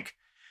John and Hank,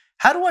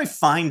 how do I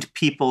find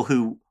people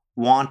who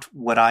want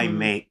what I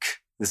make?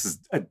 This is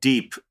a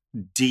deep,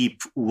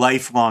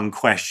 lifelong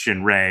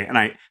question, Ray.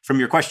 And from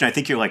your question, I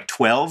think you're like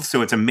 12,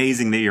 so it's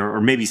amazing that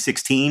or maybe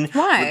 16.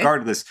 Why?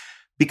 Regardless,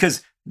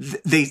 because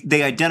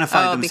they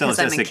identify themselves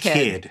as a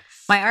kid.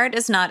 My art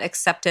is not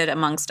accepted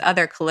amongst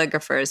other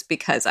calligraphers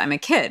because I'm a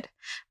kid.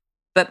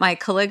 But my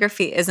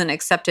calligraphy isn't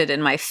accepted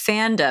in my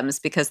fandoms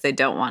because they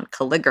don't want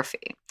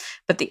calligraphy.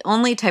 But the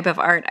only type of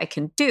art I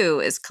can do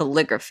is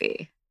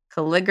calligraphy.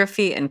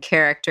 Calligraphy and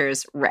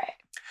characters, Ray.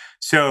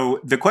 So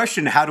the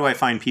question, how do I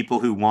find people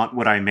who want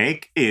what I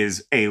make,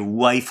 is a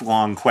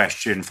lifelong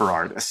question for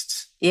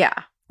artists.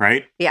 Yeah.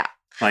 Right? Yeah.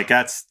 Like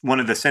that's one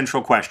of the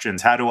central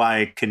questions. How do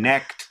I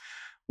connect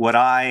what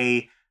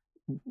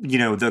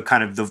the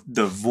kind of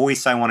the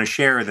voice I want to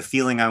share, or the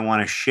feeling I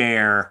want to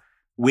share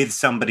with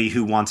somebody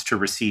who wants to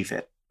receive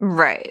it?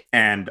 Right.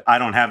 And I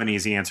don't have an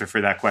easy answer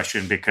for that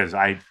question because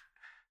I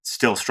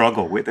still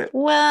struggle with it.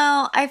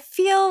 Well, I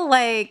feel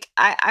like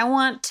I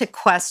want to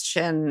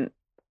question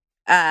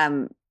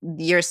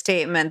your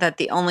statement that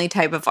the only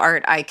type of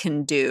art I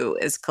can do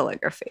is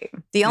calligraphy.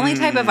 The only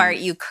type of art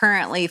you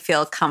currently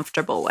feel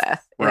comfortable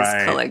with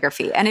is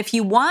calligraphy. And if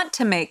you want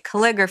to make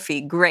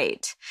calligraphy,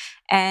 great.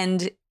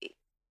 And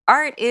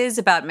art is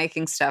about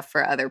making stuff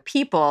for other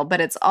people,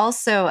 but it's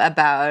also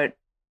about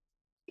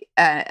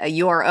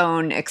your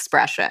own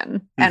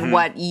expression and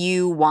what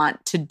you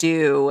want to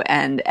do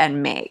and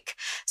make.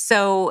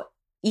 So,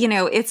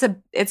 it's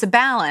a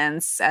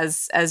balance,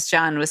 as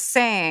John was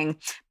saying.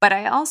 But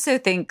I also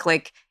think,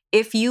 like,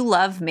 if you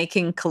love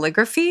making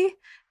calligraphy,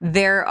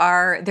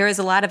 there is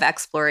a lot of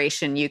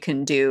exploration you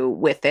can do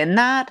within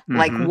that.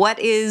 Like, what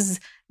is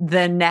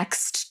the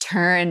next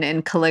turn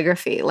in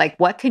calligraphy? Like,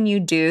 what can you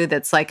do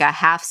that's like a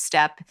half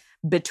step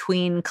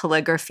between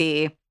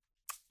calligraphy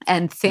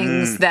and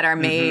things that are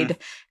made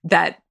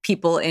that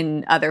people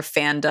in other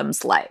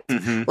fandoms like.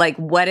 Like,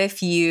 what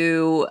if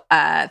you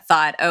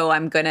thought, oh,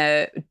 I'm going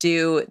to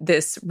do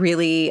this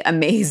really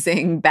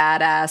amazing,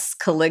 badass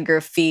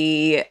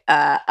calligraphy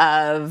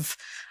of,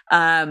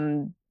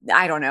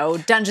 I don't know,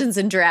 Dungeons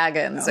and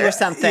Dragons or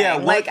something. Yeah,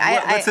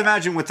 let's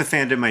imagine what the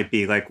fandom might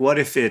be. Like, what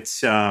if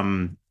it's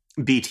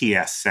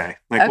BTS, say?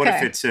 Like, what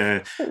if it's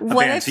a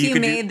what band? if you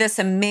made this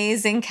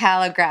amazing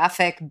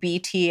calligraphic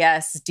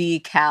BTS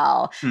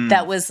decal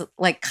that was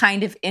like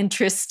kind of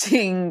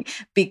interesting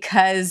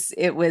because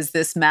it was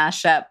this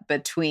mashup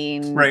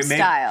between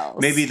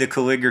styles? Maybe the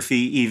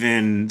calligraphy,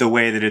 even the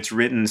way that it's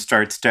written,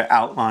 starts to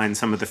outline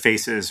some of the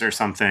faces or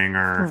something,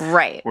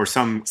 or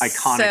some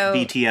iconic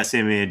BTS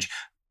image.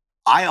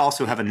 I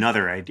also have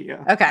another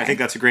idea. Okay. I think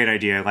that's a great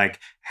idea. Like,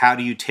 how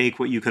do you take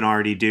what you can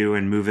already do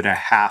and move it a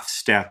half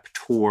step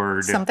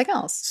toward something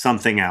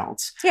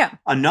else? Yeah.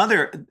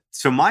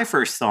 So my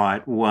first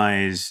thought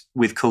was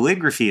with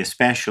calligraphy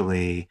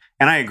especially,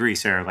 and I agree,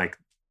 Sarah, like,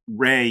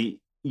 Ray,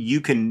 you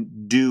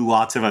can do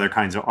lots of other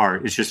kinds of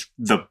art. It's just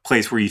the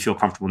place where you feel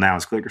comfortable now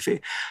is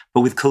calligraphy.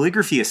 But with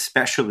calligraphy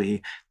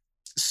especially,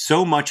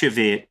 so much of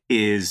it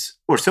is,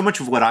 or so much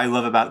of what I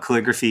love about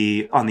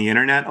calligraphy on the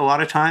internet a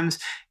lot of times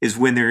is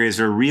when there is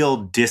a real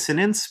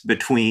dissonance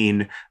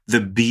between the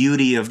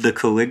beauty of the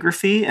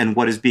calligraphy and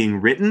what is being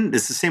written.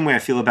 It's the same way I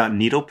feel about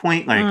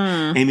needlepoint. Like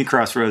Amy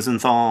Cross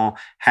Rosenthal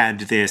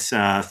had this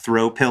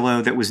throw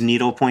pillow that was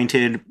needle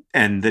pointed,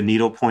 and the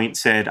needle point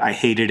said, "I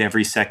hated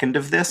every second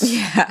of this."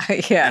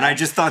 Yeah. And I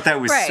just thought that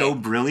was so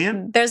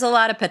brilliant. There's a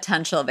lot of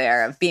potential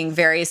there of being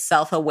very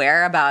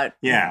self-aware about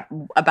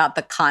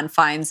the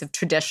confines of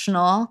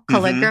traditional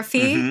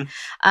calligraphy.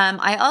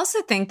 I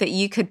also think that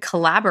you could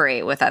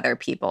collaborate with other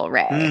people,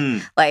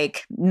 Ray.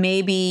 Like,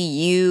 maybe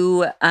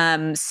you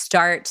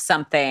start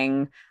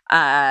something,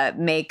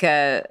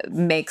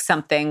 make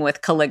something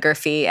with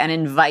calligraphy and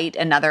invite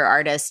another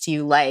artist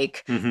you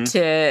like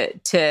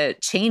to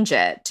change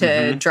it,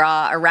 to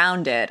draw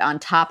around it, on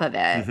top of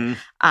it,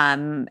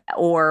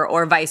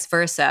 or vice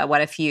versa.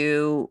 What if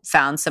you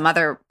found some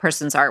other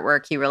person's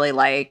artwork you really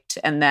liked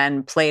and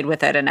then played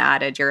with it and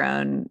added your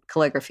own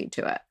calligraphy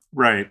to it?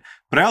 Right.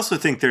 But I also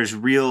think there's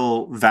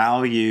real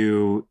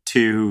value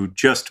to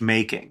just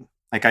making.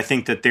 Like, I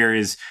think that there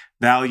is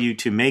value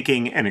to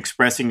making and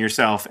expressing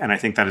yourself. And I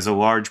think that is a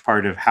large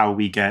part of how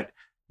we get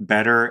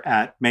better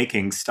at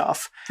making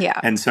stuff. Yeah.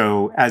 And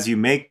so as you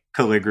make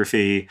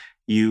calligraphy,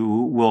 you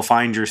will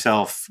find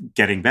yourself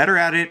getting better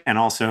at it. And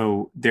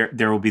also there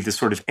will be this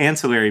sort of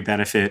ancillary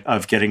benefit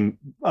of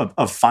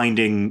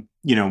finding,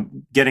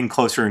 getting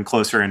closer and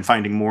closer and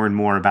finding more and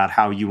more about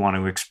how you want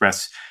to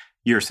express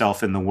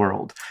yourself in the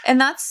world.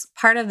 And that's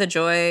part of the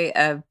joy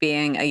of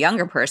being a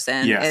younger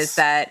person, is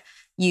that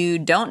you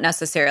don't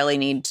necessarily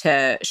need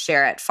to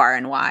share it far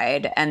and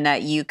wide, and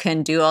that you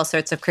can do all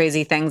sorts of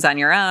crazy things on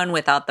your own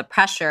without the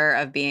pressure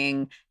of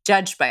being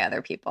judged by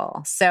other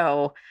people.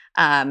 So,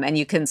 and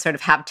you can sort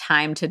of have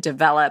time to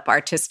develop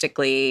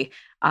artistically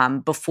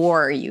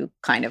before you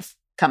kind of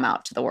come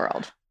out to the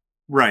world.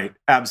 Right,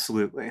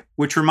 absolutely.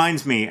 Which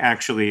reminds me,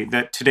 actually,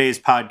 that today's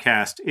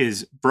podcast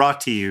is brought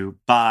to you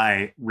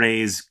by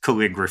Ray's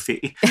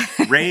Calligraphy.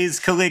 Ray's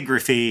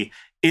Calligraphy,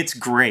 it's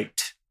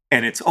great,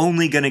 and it's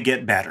only going to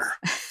get better.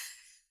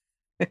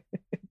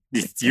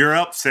 You're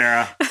up,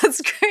 Sarah.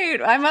 That's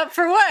great. I'm up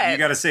for what? You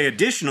got to say,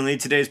 additionally,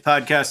 today's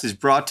podcast is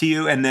brought to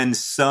you, and then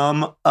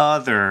some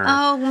other.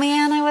 Oh,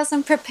 man, I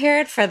wasn't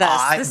prepared for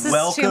this. This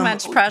is too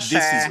much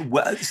pressure.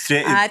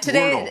 Today,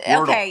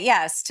 Wordle. Okay,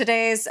 yes.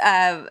 Today's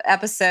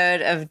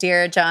episode of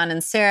Dear John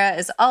and Sarah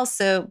is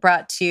also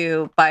brought to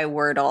you by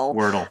Wordle.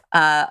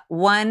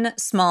 One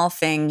small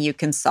thing you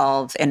can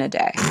solve in a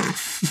day.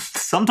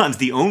 Sometimes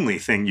the only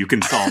thing you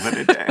can solve in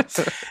a day.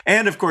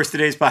 And, of course,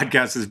 today's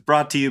podcast is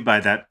brought to you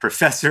by that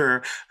professor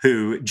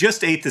who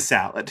just ate the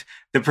salad.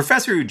 The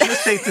professor who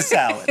just ate the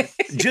salad.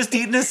 Just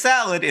eating a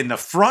salad in the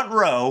front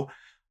row,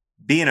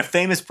 being a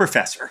famous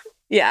professor.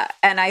 Yeah,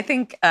 and I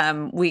think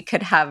we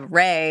could have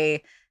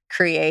Ray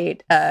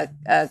create a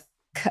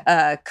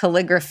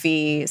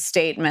calligraphy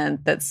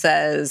statement that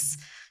says,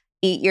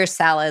 "Eat your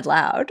salad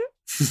loud."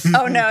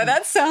 Oh no,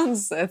 that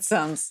sounds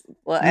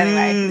well,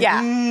 anyway.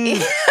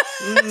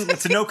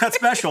 It's a no-cut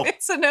special.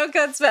 It's a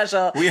no-cut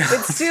special.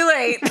 It's too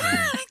late.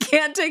 I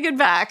can't take it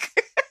back.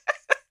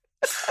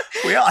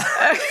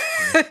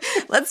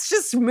 Let's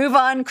just move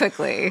on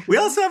quickly. We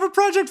also have a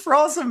Project for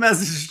Awesome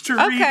message to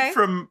read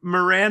from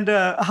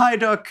Miranda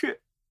Hyduck.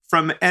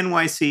 From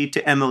NYC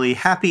to Emily,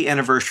 happy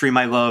anniversary,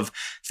 my love.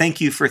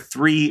 Thank you for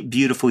 3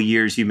 beautiful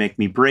years. You make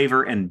me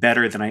braver and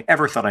better than I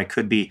ever thought I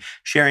could be.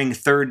 Sharing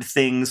third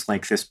things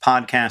like this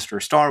podcast or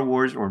Star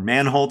Wars or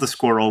Manhole the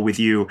Squirrel with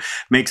you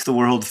makes the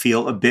world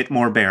feel a bit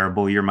more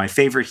bearable. You're my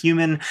favorite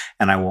human,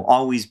 and I will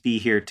always be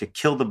here to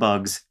kill the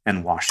bugs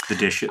and wash the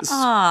dishes.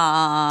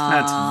 Aww.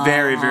 That's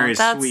very, very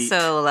sweet. That's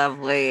so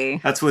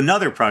lovely. That's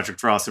another Project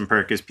for Awesome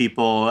perk is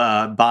people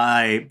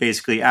buy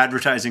basically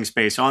advertising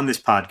space on this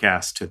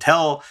podcast to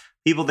tell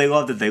people they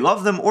love that they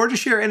love them, or to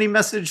share any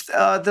message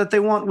that they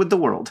want with the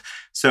world.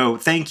 So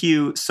thank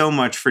you so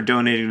much for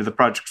donating to the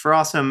Project for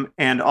Awesome,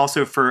 and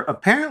also for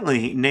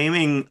apparently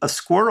naming a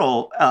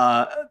squirrel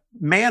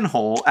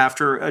manhole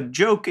after a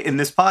joke in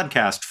this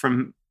podcast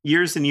from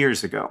years and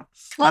years ago.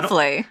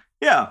 Lovely.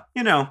 Yeah,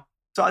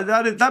 so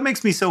that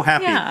makes me so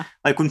happy. Yeah.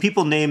 Like when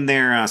people name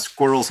their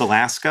squirrels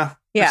Alaska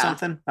or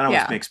something, that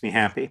always makes me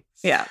happy.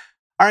 Yeah.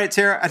 All right,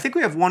 Sarah, I think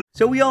we have one.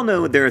 So we all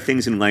know there are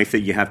things in life that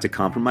you have to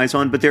compromise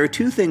on, but there are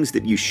two things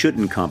that you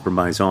shouldn't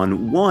compromise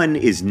on. One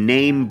is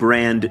name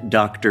brand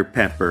Dr.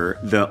 Pepper.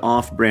 The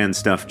off-brand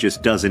stuff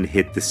just doesn't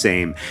hit the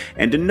same.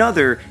 And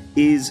another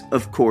is,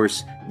 of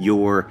course,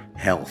 your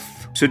health.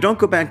 So don't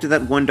go back to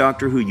that one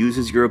doctor who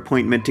uses your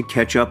appointment to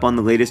catch up on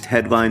the latest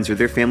headlines or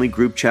their family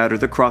group chat or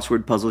the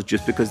crossword puzzles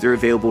just because they're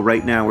available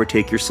right now, or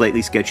take your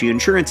slightly sketchy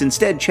insurance.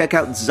 Instead, check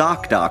out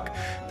ZocDoc,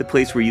 the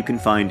place where you can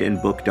find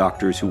and book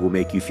doctors who will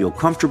make you feel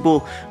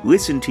comfortable,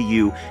 listen to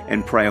you,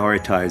 and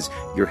prioritize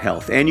your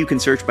health. And you can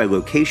search by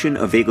location,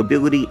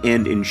 availability,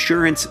 and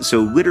insurance. So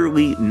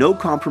literally no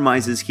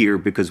compromises here,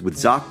 because with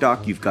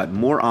ZocDoc, you've got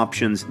more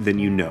options than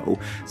you know.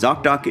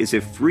 ZocDoc is a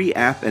free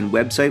app and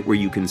website where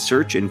you can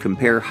search and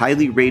compare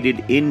highly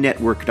rated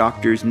in-network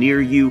doctors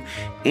near you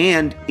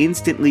and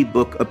instantly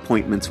book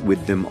appointments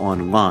with them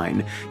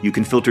online. You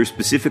can filter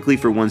specifically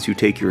for ones who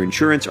take your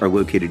insurance, are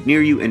located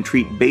near you, and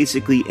treat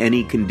basically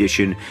any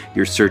condition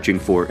you're searching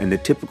for. And the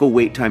typical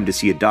wait time to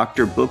see a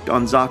doctor booked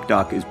on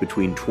ZocDoc is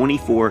between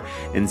 24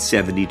 and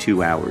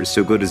 72 hours.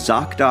 So go to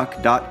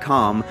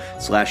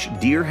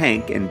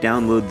ZocDoc.com/DearHank and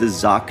download the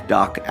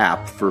ZocDoc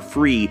app for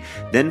free.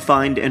 Then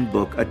find and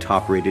book a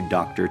top-rated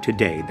doctor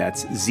today.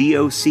 That's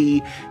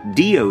ZocDoc.com/DearHank.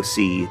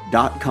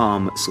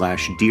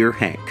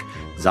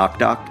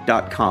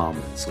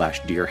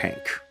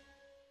 ZocDoc.com/DearHank.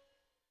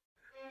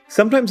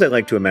 Sometimes I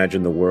like to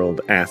imagine the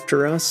world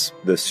after us,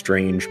 the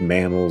strange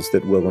mammals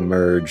that will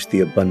emerge, the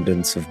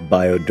abundance of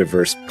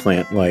biodiverse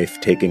plant life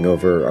taking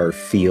over our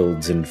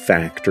fields and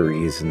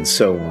factories and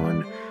so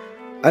on.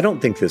 I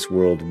don't think this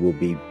world will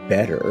be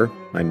better.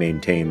 I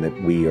maintain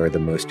that we are the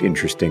most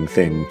interesting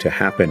thing to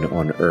happen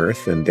on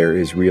Earth, and there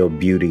is real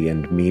beauty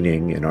and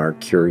meaning in our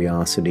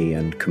curiosity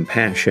and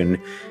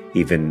compassion,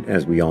 even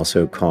as we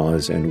also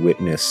cause and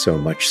witness so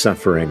much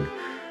suffering.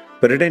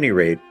 But at any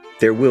rate,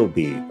 there will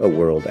be a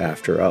world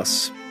after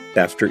us,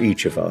 after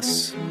each of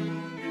us.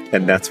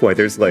 And that's why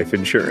there's life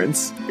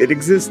insurance. It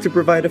exists to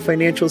provide a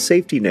financial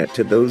safety net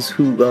to those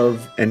who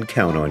love and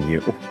count on you.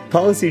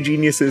 Policy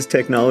Genius's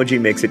technology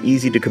makes it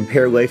easy to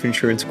compare life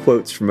insurance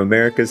quotes from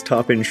America's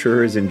top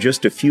insurers in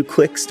just a few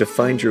clicks to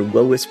find your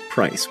lowest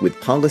price. With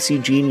Policy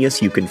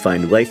Genius, you can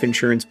find life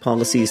insurance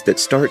policies that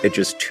start at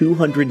just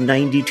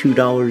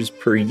 $292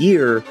 per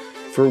year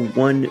for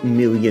 $1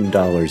 million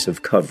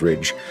of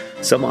coverage.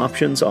 Some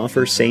options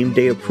offer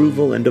same-day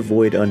approval and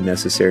avoid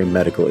unnecessary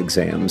medical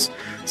exams.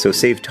 So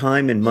save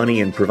time and money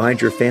and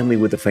provide your family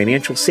with a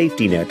financial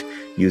safety net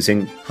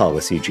using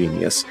Policy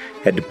Genius.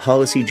 Head to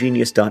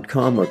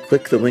policygenius.com or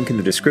click the link in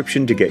the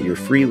description to get your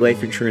free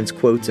life insurance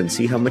quotes and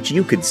see how much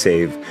you could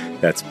save.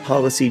 That's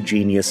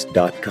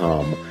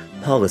policygenius.com.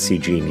 Policy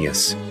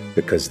Genius,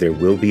 because there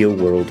will be a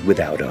world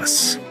without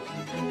us.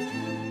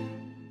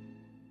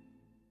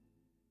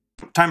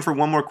 Time for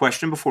one more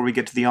question before we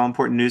get to the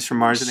all-important news from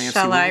Mars and AFC.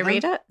 Shall I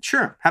read it?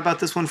 Sure. How about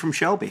this one from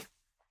Shelby?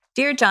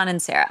 Dear John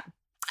and Sarah,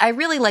 I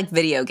really like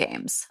video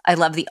games. I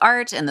love the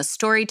art and the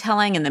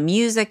storytelling and the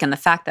music and the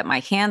fact that my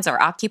hands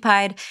are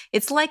occupied.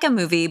 It's like a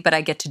movie, but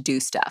I get to do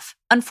stuff.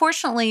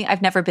 Unfortunately,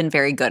 I've never been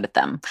very good at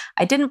them.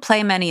 I didn't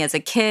play many as a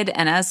kid,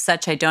 and as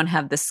such, I don't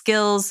have the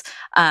skills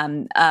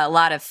a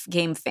lot of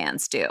game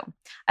fans do.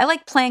 I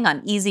like playing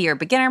on easy or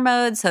beginner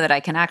mode so that I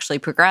can actually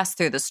progress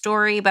through the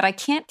story, but I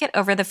can't get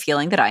over the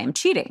feeling that I am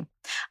cheating.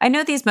 I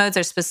know these modes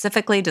are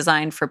specifically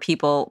designed for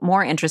people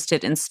more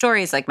interested in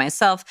stories like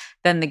myself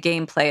than the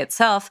gameplay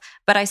itself,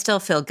 but I still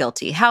feel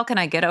guilty. How can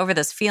I get over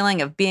this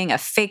feeling of being a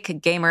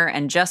fake gamer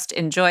and just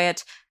enjoy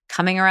it?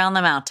 Coming around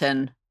the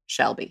mountain,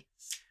 Shelby.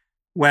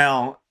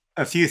 Well,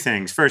 a few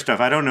things. First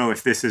off, I don't know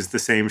if this is the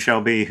same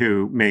Shelby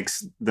who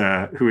is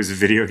a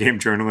video game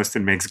journalist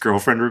and makes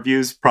girlfriend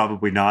reviews.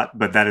 Probably not,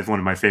 but that is one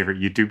of my favorite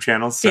YouTube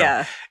channels. So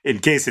yeah. In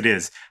case it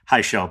is,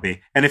 hi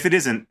Shelby. And if it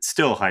isn't,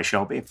 still hi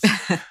Shelby.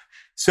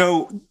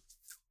 So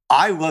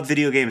I love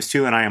video games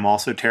too, and I am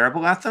also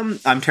terrible at them.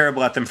 I'm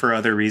terrible at them for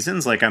other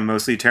reasons. Like I'm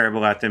mostly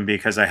terrible at them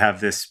because I have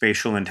this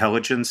spatial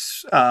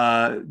intelligence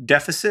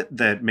deficit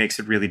that makes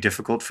it really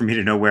difficult for me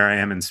to know where I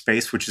am in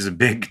space, which is a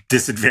big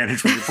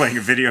disadvantage when you're playing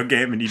a video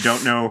game and you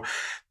don't know.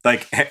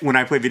 Like when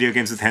I play video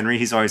games with Henry,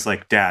 he's always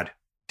like, Dad,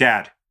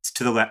 it's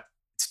to the left.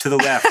 It's to the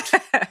left.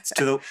 It's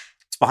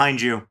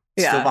behind you.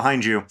 It's still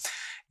behind you.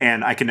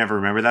 And I can never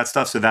remember that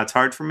stuff. So that's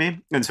hard for me.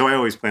 And so I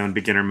always play on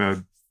beginner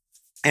mode.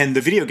 And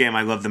the video game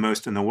I love the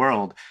most in the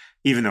world,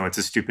 even though it's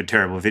a stupid,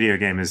 terrible video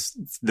game, is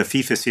the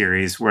FIFA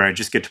series where I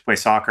just get to play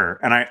soccer.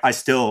 And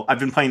I've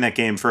been playing that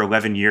game for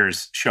 11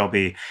 years,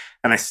 Shelby,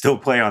 and I still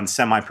play on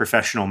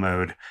semi-professional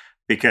mode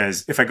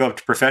because if I go up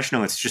to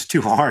professional, it's just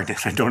too hard and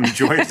I don't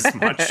enjoy it as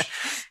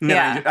much.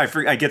 Yeah.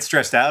 I get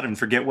stressed out and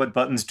forget what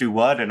buttons do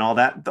what and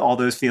all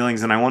those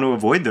feelings, and I want to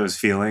avoid those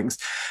feelings.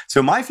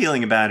 So my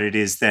feeling about it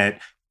is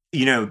that,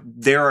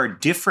 there are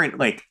different,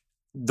 like,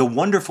 the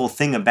wonderful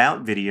thing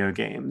about video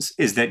games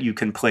is that you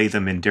can play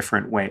them in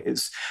different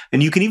ways.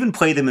 And you can even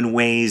play them in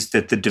ways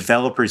that the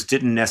developers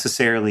didn't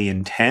necessarily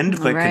intend,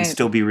 but can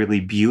still be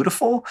really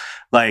beautiful.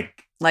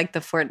 Like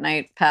the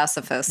Fortnite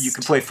pacifist. You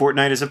can play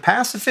Fortnite as a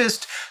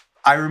pacifist.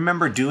 I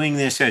remember doing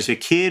this as a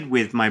kid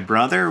with my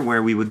brother,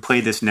 where we would play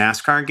this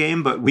NASCAR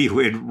game, but we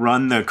would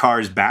run the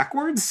cars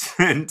backwards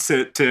and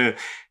to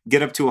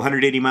get up to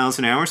 180 miles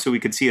an hour so we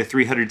could see a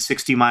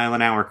 360 mile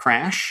an hour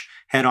crash.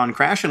 Head-on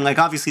crash. And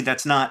obviously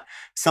that's not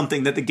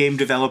something that the game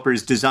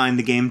developers designed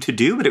the game to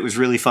do, but it was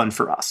really fun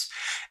for us.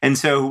 And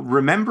so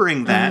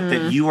remembering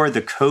that you are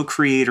the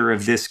co-creator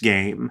of this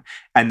game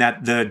and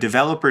that the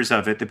developers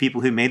of it, the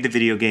people who made the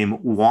video game,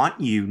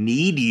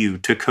 need you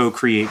to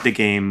co-create the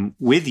game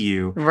with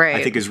you,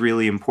 I think is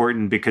really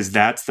important, because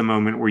that's the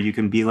moment where you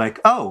can be like,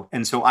 oh,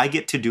 and so I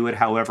get to do it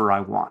however I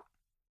want.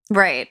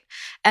 Right.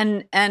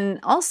 And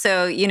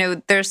also,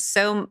 there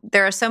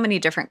are so many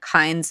different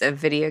kinds of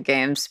video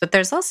games, but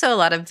there's also a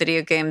lot of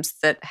video games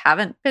that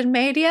haven't been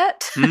made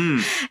yet.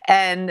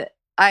 And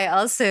I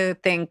also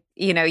think,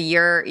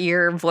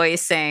 you're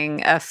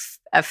voicing a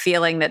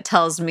feeling that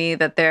tells me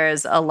that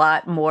there's a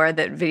lot more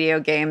that video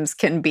games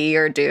can be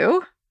or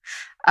do.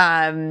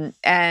 So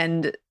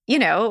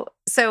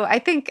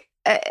I think,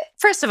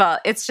 first of all,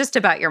 it's just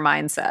about your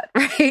mindset,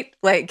 right?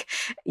 Like,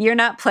 you're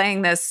not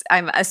playing this.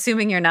 I'm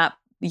assuming you're not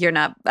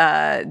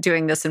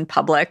doing this in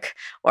public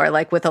or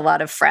with a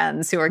lot of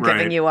friends who are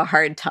giving you a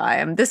hard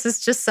time. This is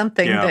just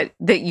something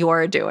that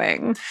you're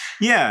doing.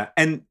 Yeah.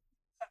 And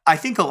I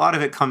think a lot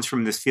of it comes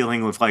from this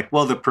feeling of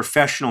the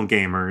professional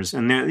gamers,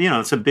 and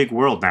it's a big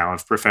world now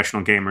of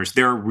professional gamers.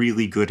 They're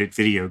really good at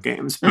video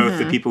games. Both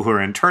the people who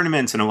are in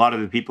tournaments and a lot of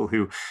the people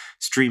who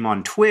stream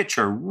on Twitch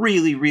are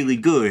really, really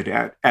good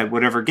at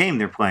whatever game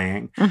they're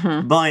playing.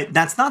 But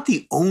that's not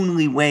the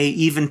only way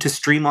even to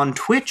stream on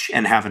Twitch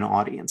and have an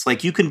audience.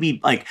 You can be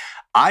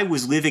I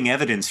was living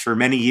evidence for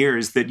many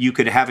years that you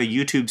could have a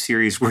YouTube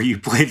series where you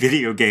play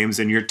video games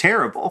and you're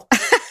terrible.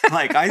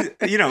 That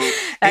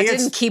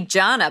didn't keep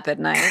John up at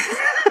night.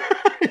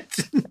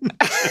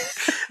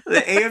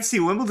 The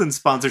AFC Wimbledon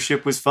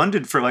sponsorship was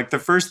funded for the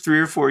first 3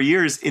 or 4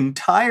 years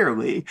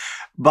entirely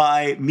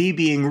by me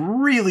being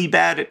really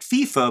bad at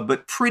FIFA,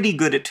 but pretty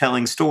good at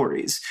telling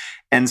stories.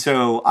 And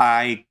so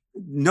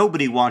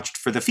nobody watched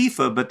for the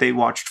FIFA, but they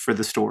watched for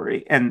the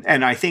story.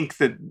 And I think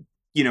that,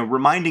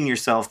 reminding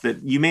yourself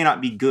that you may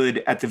not be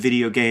good at the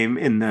video game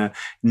in the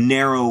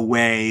narrow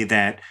way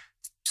that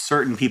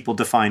certain people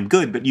define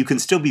good, but you can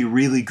still be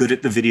really good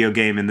at the video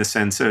game in the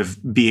sense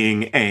of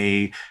being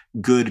a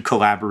good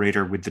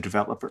collaborator with the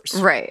developers.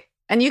 Right.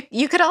 And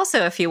you could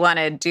also, if you want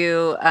to,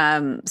 do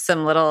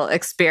some little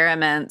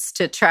experiments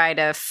to try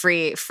to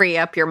free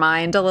up your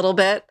mind a little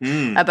bit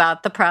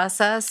about the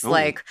process. Ooh.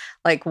 Like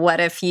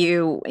what if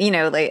you,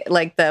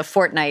 like the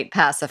Fortnite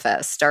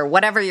pacifist or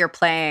whatever you're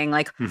playing,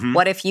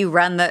 what if you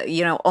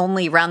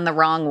only run the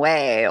wrong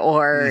way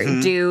or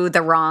do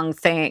the wrong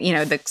thing,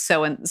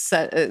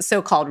 the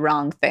so-called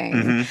wrong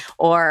thing.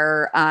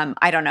 Or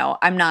I don't know,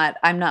 I'm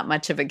not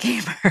much of a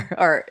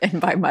gamer, and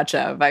by much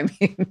of, I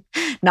mean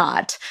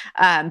not.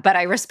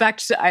 But I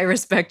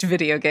respect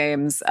video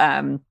games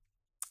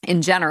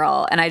in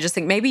general, and I just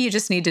think maybe you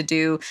just need to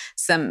do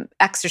some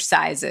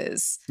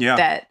exercises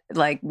that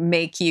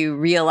make you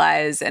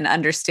realize and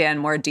understand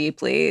more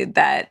deeply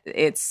that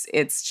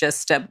it's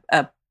just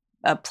a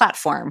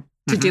platform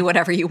to do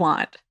whatever you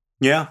want.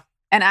 Yeah.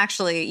 And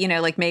actually,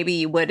 maybe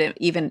you wouldn't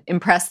even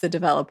impress the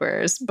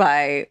developers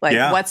by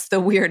what's the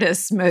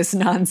weirdest, most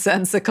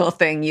nonsensical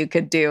thing you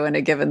could do in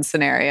a given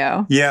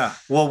scenario. Yeah.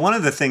 Well, one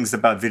of the things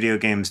about video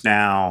games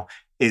now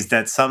is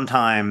that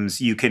sometimes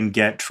you can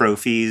get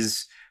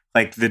trophies,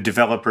 the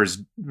developers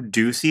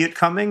do see it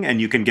coming, and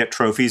you can get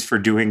trophies for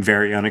doing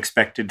very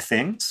unexpected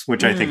things,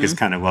 which I think is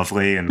kind of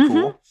lovely and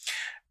cool.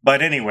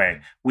 But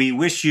anyway, we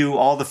wish you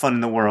all the fun in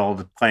the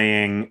world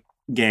playing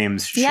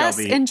games,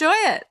 Shelby. Yes, enjoy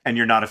it. And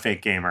you're not a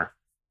fake gamer.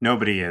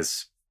 Nobody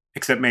is,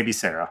 except maybe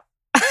Sarah.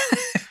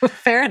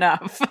 Fair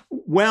enough.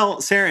 Well,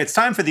 Sarah, it's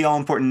time for the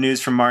all-important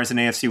news from Mars and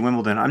AFC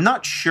Wimbledon. I'm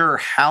not sure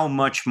how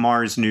much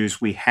Mars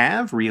news we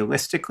have.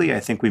 Realistically, I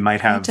think we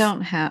might have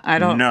none. I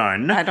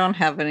don't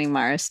have any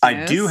Mars news.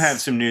 I do have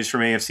some news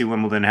from AFC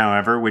Wimbledon,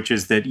 however, which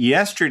is that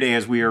yesterday,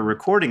 as we are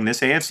recording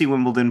this, AFC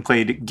Wimbledon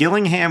played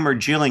Gillingham or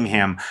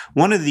Gillingham,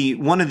 one of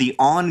the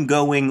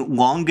ongoing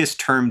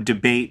longest-term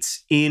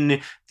debates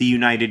in the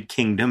United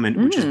Kingdom,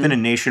 and which has been a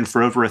nation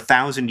for over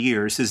 1,000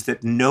 years, is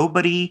that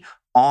nobody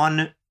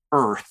on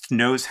Earth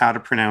knows how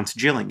to pronounce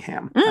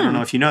Gillingham. I don't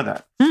know if you know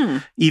that.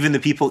 Even the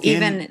people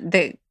even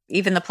the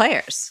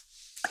players.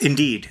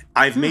 Indeed.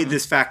 I've made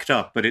this fact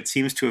up, but it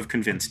seems to have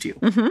convinced you.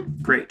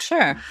 Great.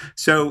 Sure.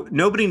 So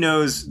nobody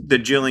knows the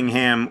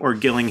Gillingham or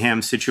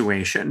Gillingham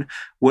situation.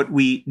 What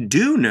we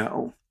do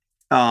know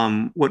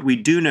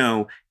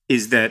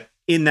is that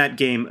in that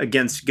game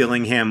against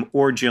Gillingham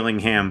or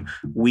Gillingham,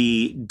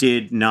 we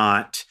did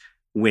not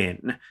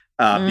win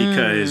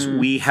because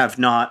we have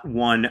not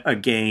won a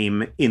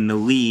game in the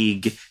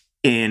league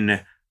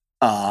in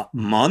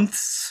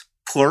months,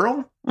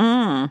 plural.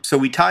 So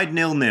we tied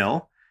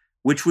 0-0,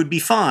 which would be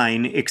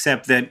fine,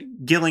 except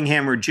that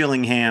Gillingham or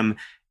Gillingham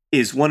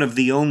is one of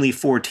the only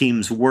 4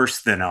 teams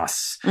worse than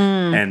us.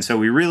 And so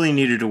we really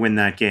needed to win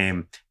that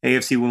game.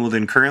 AFC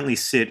Wimbledon currently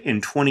sit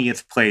in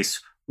 20th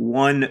place,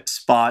 1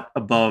 spot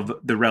above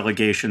the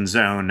relegation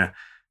zone.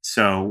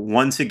 So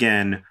once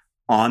again,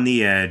 on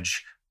the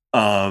edge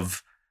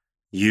of,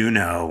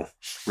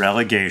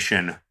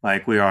 relegation,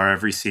 like we are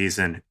every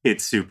season.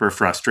 It's super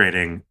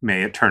frustrating.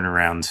 May it turn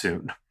around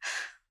soon.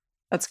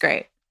 That's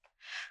great.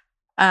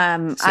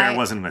 Sarah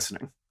wasn't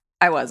listening.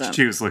 I wasn't.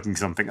 She was looking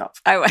something up.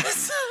 I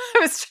was. I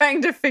was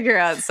trying to figure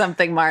out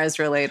something Mars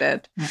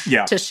related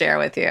to share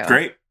with you.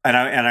 Great. And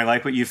I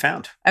like what you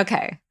found.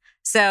 Okay.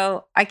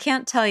 So I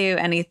can't tell you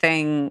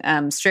anything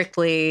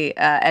strictly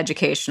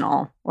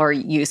educational or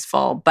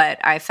useful, but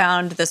I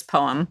found this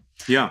poem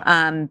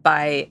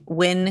by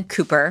Wynne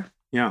Cooper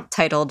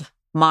titled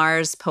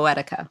Mars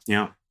Poetica.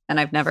 Yeah. And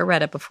I've never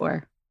read it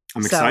before.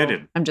 I'm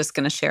excited. I'm just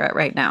going to share it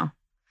right now.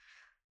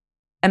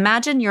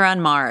 Imagine you're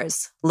on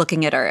Mars,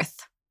 looking at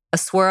Earth. A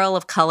swirl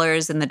of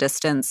colors in the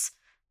distance.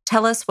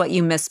 Tell us what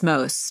you miss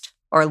most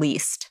or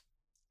least.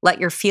 Let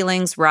your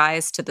feelings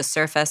rise to the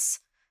surface.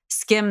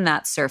 Skim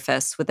that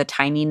surface with a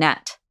tiny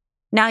net.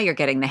 Now you're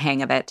getting the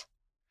hang of it.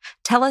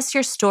 Tell us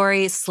your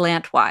story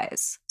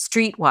slantwise,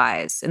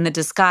 streetwise, in the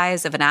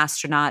disguise of an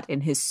astronaut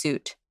in his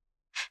suit.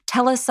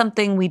 Tell us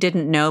something we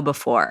didn't know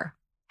before.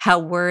 How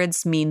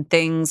words mean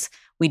things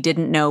we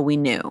didn't know we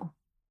knew.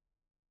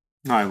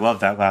 Oh, I love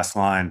that last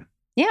line.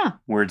 Yeah.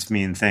 Words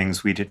mean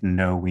things we didn't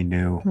know we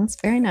knew. That's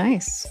very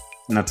nice.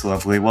 That's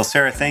lovely. Well,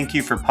 Sarah, thank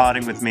you for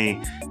podding with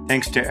me.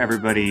 Thanks to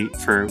everybody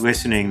for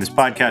listening. This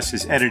podcast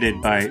is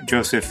edited by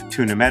Joseph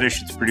Tuna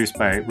Medish. It's produced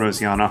by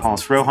Rosiana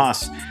Halls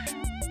Rojas.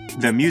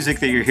 The music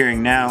that you're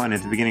hearing now and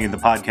at the beginning of the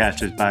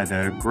podcast is by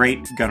the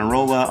great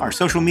Gunnarola. Our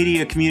social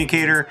media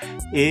communicator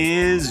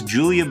is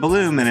Julia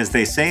Bloom. And as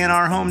they say in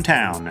our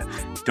hometown,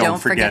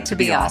 don't forget to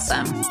be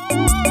awesome.